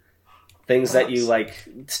sure. Things that you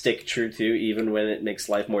stick true to, even when it makes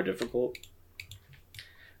life more difficult.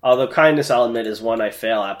 Although kindness, I'll admit, is one I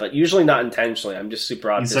fail at, but usually not intentionally. I'm just super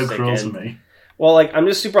autistic. You're so cruel to me. Well, I'm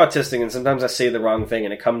just super autistic, and sometimes I say the wrong thing,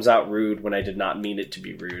 and it comes out rude when I did not mean it to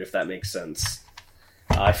be rude, if that makes sense.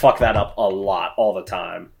 I fuck that up a lot, all the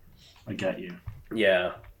time. I get you.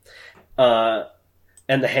 Yeah.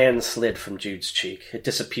 And the hand slid from Jude's cheek. It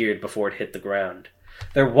disappeared before it hit the ground.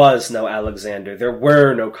 There was no Alexander. There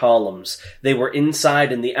were no columns. They were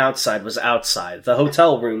inside and the outside was outside. The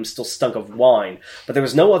hotel room still stunk of wine, but there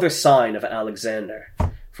was no other sign of Alexander.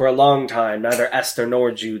 For a long time, neither Esther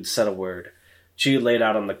nor Jude said a word. Jude laid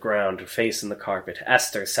out on the ground, her face in the carpet.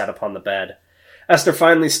 Esther sat upon the bed. Esther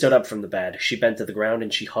finally stood up from the bed. She bent to the ground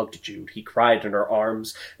and she hugged Jude. He cried in her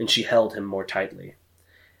arms and she held him more tightly.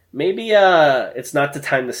 Maybe, it's not the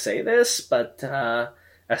time to say this, but,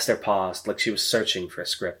 Esther paused, like she was searching for a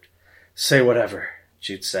script. Say whatever,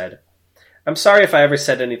 Jude said. I'm sorry if I ever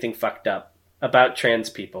said anything fucked up. About trans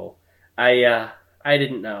people. I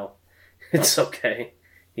didn't know. It's okay,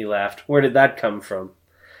 he laughed. Where did that come from?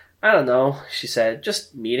 I don't know, she said.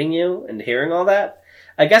 Just meeting you and hearing all that.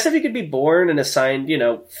 I guess if you could be born and assigned,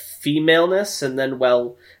 femaleness and then,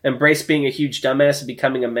 embrace being a huge dumbass and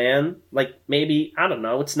becoming a man, maybe, I don't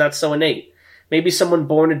know, it's not so innate. Maybe someone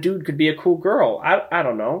born a dude could be a cool girl. I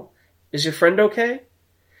don't know. Is your friend okay?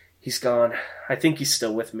 He's gone. I think he's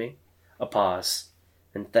still with me. A pause.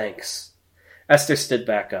 And thanks. Esther stood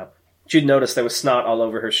back up. Jude noticed there was snot all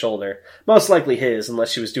over her shoulder. Most likely his,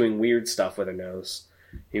 unless she was doing weird stuff with her nose.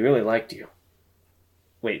 He really liked you.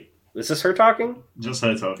 Wait, is this her talking? Just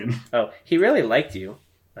her talking. Oh, he really liked you.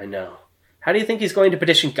 I know. How do you think he's going to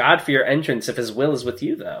petition God for your entrance if his will is with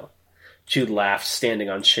you, though? Jude laughed, standing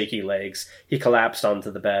on shaky legs. He collapsed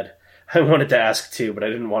onto the bed. I wanted to ask, too, but I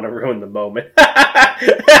didn't want to ruin the moment.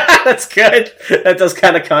 That's good. That does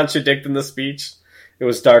kind of contradict in the speech. It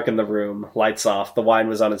was dark in the room, lights off. The wine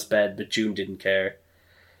was on his bed, but Jude didn't care.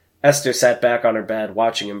 Esther sat back on her bed,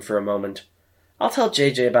 watching him for a moment. I'll tell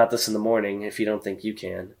JJ about this in the morning, if you don't think you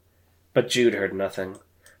can. But Jude heard nothing.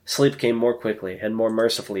 Sleep came more quickly and more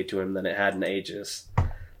mercifully to him than it had in ages.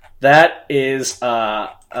 That is an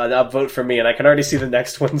upvote for me, and I can already see the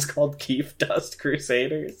next one's called Keef Dust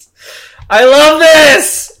Crusaders. I love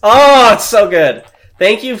this! Oh, it's so good.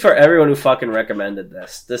 Thank you for everyone who fucking recommended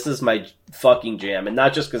this. This is my fucking jam, and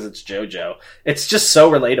not just because it's JoJo. It's just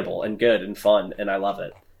so relatable and good and fun, and I love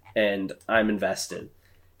it. And I'm invested.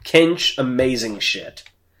 Kinch, amazing shit.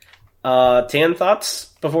 Tan,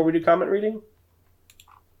 thoughts before we do comment reading?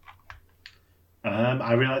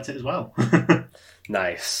 I really liked it as well.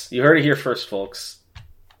 Nice. You heard it here first, folks.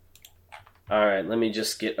 Alright, let me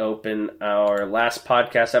just get open our last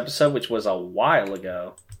podcast episode, which was a while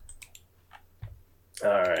ago.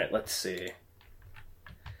 Alright, let's see.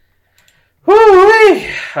 Woo-wee!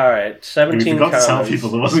 Alright, 17 comments. We forgot to tell people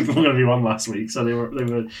there wasn't going to be one last week, so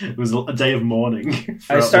it was a day of mourning.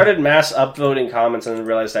 I started mass upvoting comments and then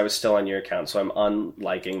realized I was still on your account, so I'm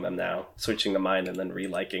unliking them now. Switching to mine and then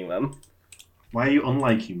reliking them. Why are you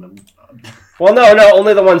unliking them? Well, no,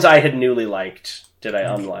 only the ones I had newly liked did I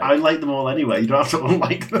unlike. I like them all anyway, you don't have to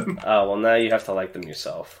unlike them. Oh, well, now you have to like them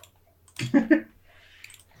yourself. There's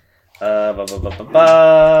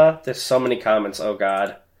so many comments, oh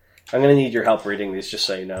god. I'm gonna need your help reading these, just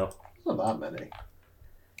so you know. Not that many.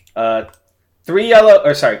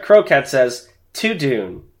 Crowcat says, to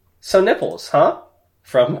Dune. So nipples, huh?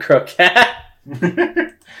 From Crowcat.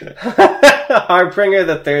 Harbringer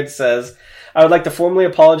the Third says, I would like to formally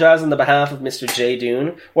apologize on the behalf of Mr. J.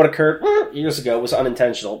 Dune. What occurred years ago was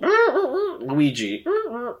unintentional. Luigi.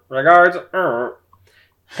 Regards.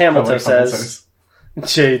 Hamilton says,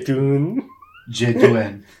 J. Dune. J.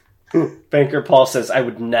 Dune. Banker Paul says, I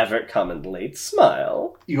would never comment late.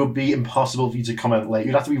 Smile. It would be impossible for you to comment late.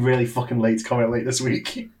 You'd have to be really fucking late to comment late this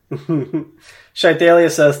week.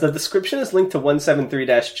 Shidalia says, the description is linked to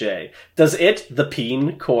 173-J. Does it, the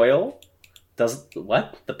peen, coil? Does,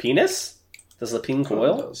 what? The penis? Does the peen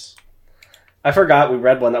coil? It does. I forgot we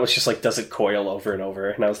read one that was just like, does it coil over and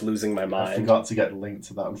over? And I was losing my mind. I forgot to get linked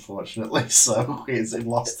to that, unfortunately, so it's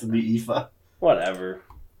lost in the ether. Whatever.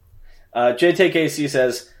 JTKC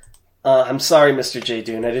says, I'm sorry, Mr. J.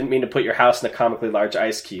 Dune. I didn't mean to put your house in a comically large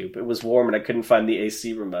ice cube. It was warm and I couldn't find the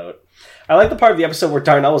AC remote. I like the part of the episode where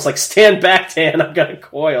Darnell was like, stand back, Dan, I'm gonna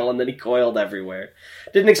coil, and then he coiled everywhere.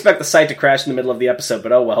 Didn't expect the site to crash in the middle of the episode,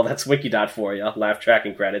 but oh well, that's Wikidot for ya. Laugh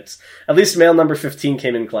tracking credits. At least mail number 15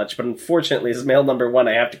 came in clutch, but unfortunately, as mail number 1,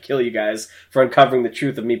 I have to kill you guys for uncovering the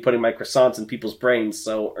truth of me putting my croissants in people's brains,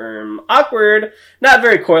 so, awkward. Not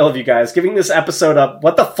very coil of you guys. Giving this episode up,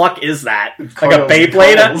 what the fuck is that? Coils, like a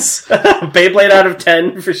Beyblade? Beyblade out of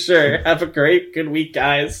 10, for sure. Have a good week,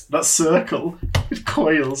 guys. That circle. It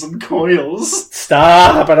coils and coils.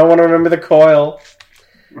 Stop, I don't want to remember the coil.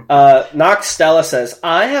 Nox Stella says,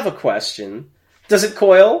 I have a question. Does it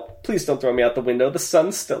coil? Please don't throw me out the window. The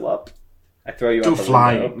sun's still up. I throw you out the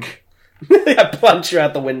flying. window. I punch you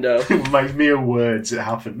out the window. With my mere words, it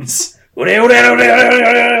happens. Or however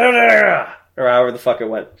the fuck it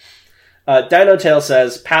went. Dino Tail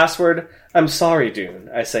says, password, I'm sorry, Dune,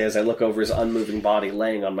 I say as I look over his unmoving body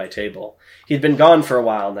laying on my table. He'd been gone for a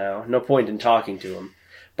while now. No point in talking to him.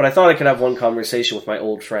 But I thought I could have one conversation with my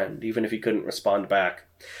old friend, even if he couldn't respond back.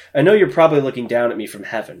 I know you're probably looking down at me from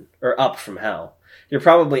heaven, or up from hell. You're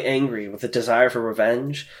probably angry with a desire for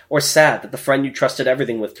revenge, or sad that the friend you trusted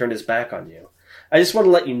everything with turned his back on you. I just want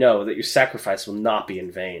to let you know that your sacrifice will not be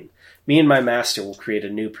in vain. Me and my master will create a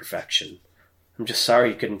new perfection. I'm just sorry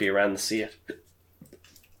you couldn't be around to see it.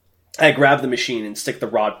 I grab the machine and stick the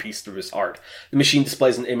rod piece through his heart. The machine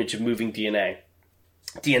displays an image of moving DNA.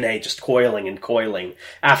 DNA just coiling and coiling.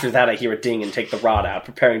 After that, I hear a ding and take the rod out,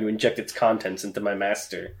 preparing to inject its contents into my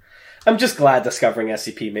master. I'm just glad discovering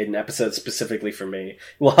SCP made an episode specifically for me. It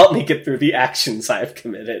will help me get through the actions I have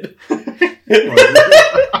committed.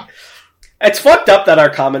 It's fucked up that our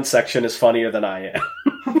comment section is funnier than I am.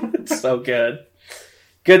 It's so good.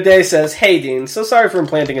 Good Day says, hey Dean, so sorry for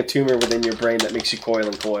implanting a tumor within your brain that makes you coil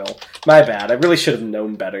and coil. My bad, I really should have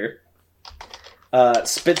known better.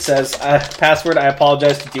 Spit says, password, I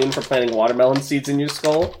apologize to Dean for planting watermelon seeds in your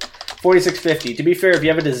skull. 4650, to be fair, if you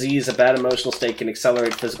have a disease, a bad emotional state can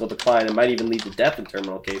accelerate physical decline and might even lead to death in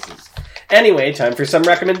terminal cases. Anyway, time for some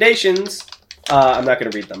recommendations. I'm not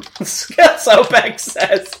going to read them. Sopek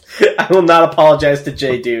says, I will not apologize to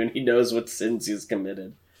Jay Dune. He knows what sins he's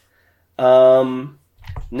committed.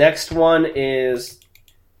 Next one is...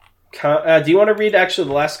 do you want to read actually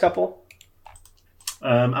the last couple?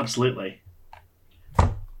 Absolutely.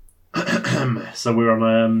 So we're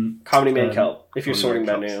on... Comedy Man Kelp, if you're sorting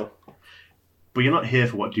by new. But you're not here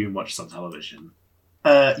for what Dune watches on television.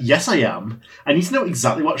 Yes, I am. I need to know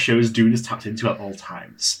exactly what shows Dune is tapped into at all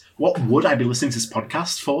times. What would I be listening to this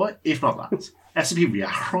podcast for, if not that? SCP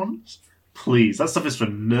Reacrons? Please, that stuff is for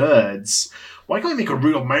nerds. Why can't we make a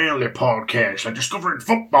real manly podcast, like Discovering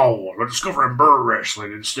Football, or Discovering Burr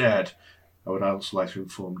Wrestling instead? I would also like to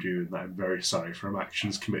inform Dune that I'm very sorry for my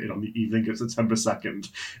actions committed on the evening of September 2nd,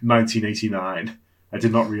 1989. I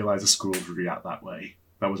did not realise the school would react that way.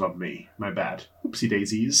 That was on me. My bad. Oopsie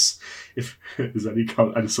daisies. If there's any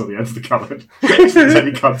I just saw the end of the comment. If there's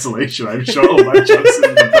any consolation, I'm sure all my chances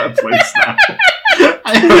are in a better place now.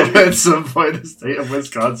 I hope at some point the state of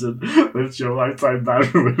Wisconsin lifts your lifetime ban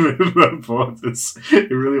for women reporters.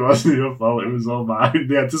 It really wasn't your fault. It was all mine.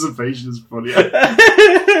 The anticipation is funny.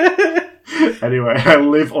 Anyway, I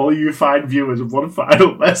leave all you fine viewers with one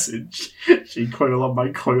final message. She coil on my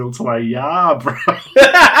coil till I yah, bro.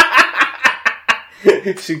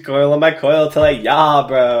 She coil on my coil till I yah,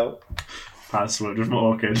 bro. Password with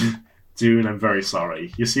Morgan. Dune, I'm very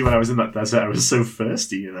sorry. You see, when I was in that desert, I was so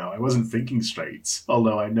thirsty, you know. I wasn't thinking straight,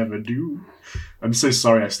 although I never do. I'm so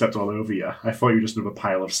sorry I stepped all over you. I thought you were just another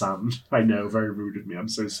pile of sand. I know, very rude of me. I'm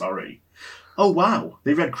so sorry. Oh, wow.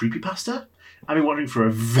 They read Creepypasta? I've been watching for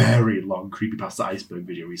a very long Creepypasta iceberg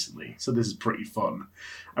video recently, so this is pretty fun.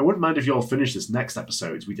 I wouldn't mind if you all finished this next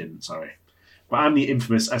episode. We didn't, sorry. But I'm the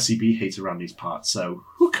infamous SCP hater around these parts, so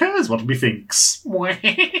who cares what me thinks?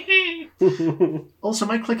 Also,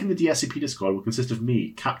 my click in the DSCP Discord will consist of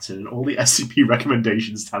me, Captain, and all the SCP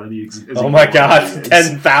recommendations telling the oh my god,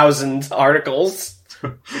 10,000 articles.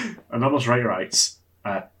 Anonymous Ray writes,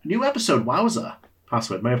 new episode, wowza.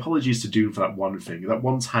 Password, my apologies to Dune for that one thing, that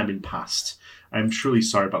one time in past. I am truly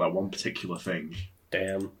sorry about that one particular thing.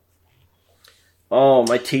 Damn. Oh,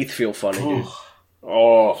 my teeth feel funny, dude.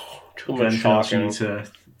 Oh, too much talking. To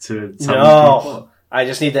tell no, I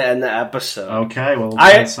just need to end the episode. Okay, well,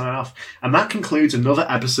 let's sign off. And that concludes another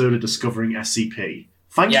episode of Discovering SCP.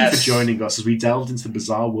 Thank you for joining us as we delved into the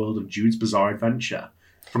bizarre world of Jude's Bizarre Adventure.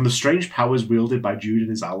 From the strange powers wielded by Jude and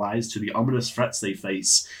his allies to the ominous threats they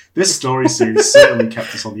face, this story series certainly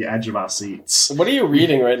kept us on the edge of our seats. What are you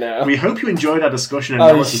reading right now? We hope you enjoyed our discussion and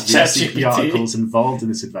analysis of the SCP ChatGPT. articles involved in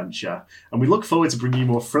this adventure, and we look forward to bringing you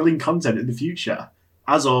more thrilling content in the future.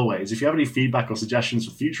 As always, if you have any feedback or suggestions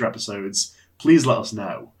for future episodes, please let us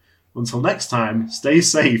know. Until next time, stay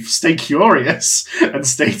safe, stay curious, and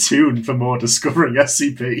stay tuned for more Discovering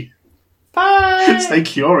SCP. Bye! Stay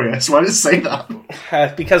curious. Why did it say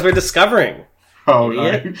that? Because we're discovering. Oh, no.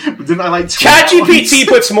 Idiot. Didn't I like Twitter? ChatGPT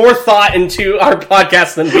puts more thought into our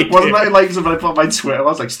podcast than we do. Wasn't I like when I put on my Twitter? I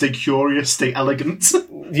was like, stay curious, stay elegant.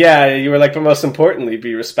 Yeah, you were like, but most importantly,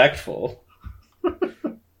 be respectful.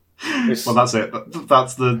 Well, that's it.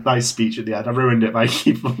 That's the nice speech at the end. I ruined it by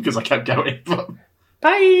keeping because I kept going. But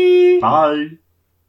Bye! bye.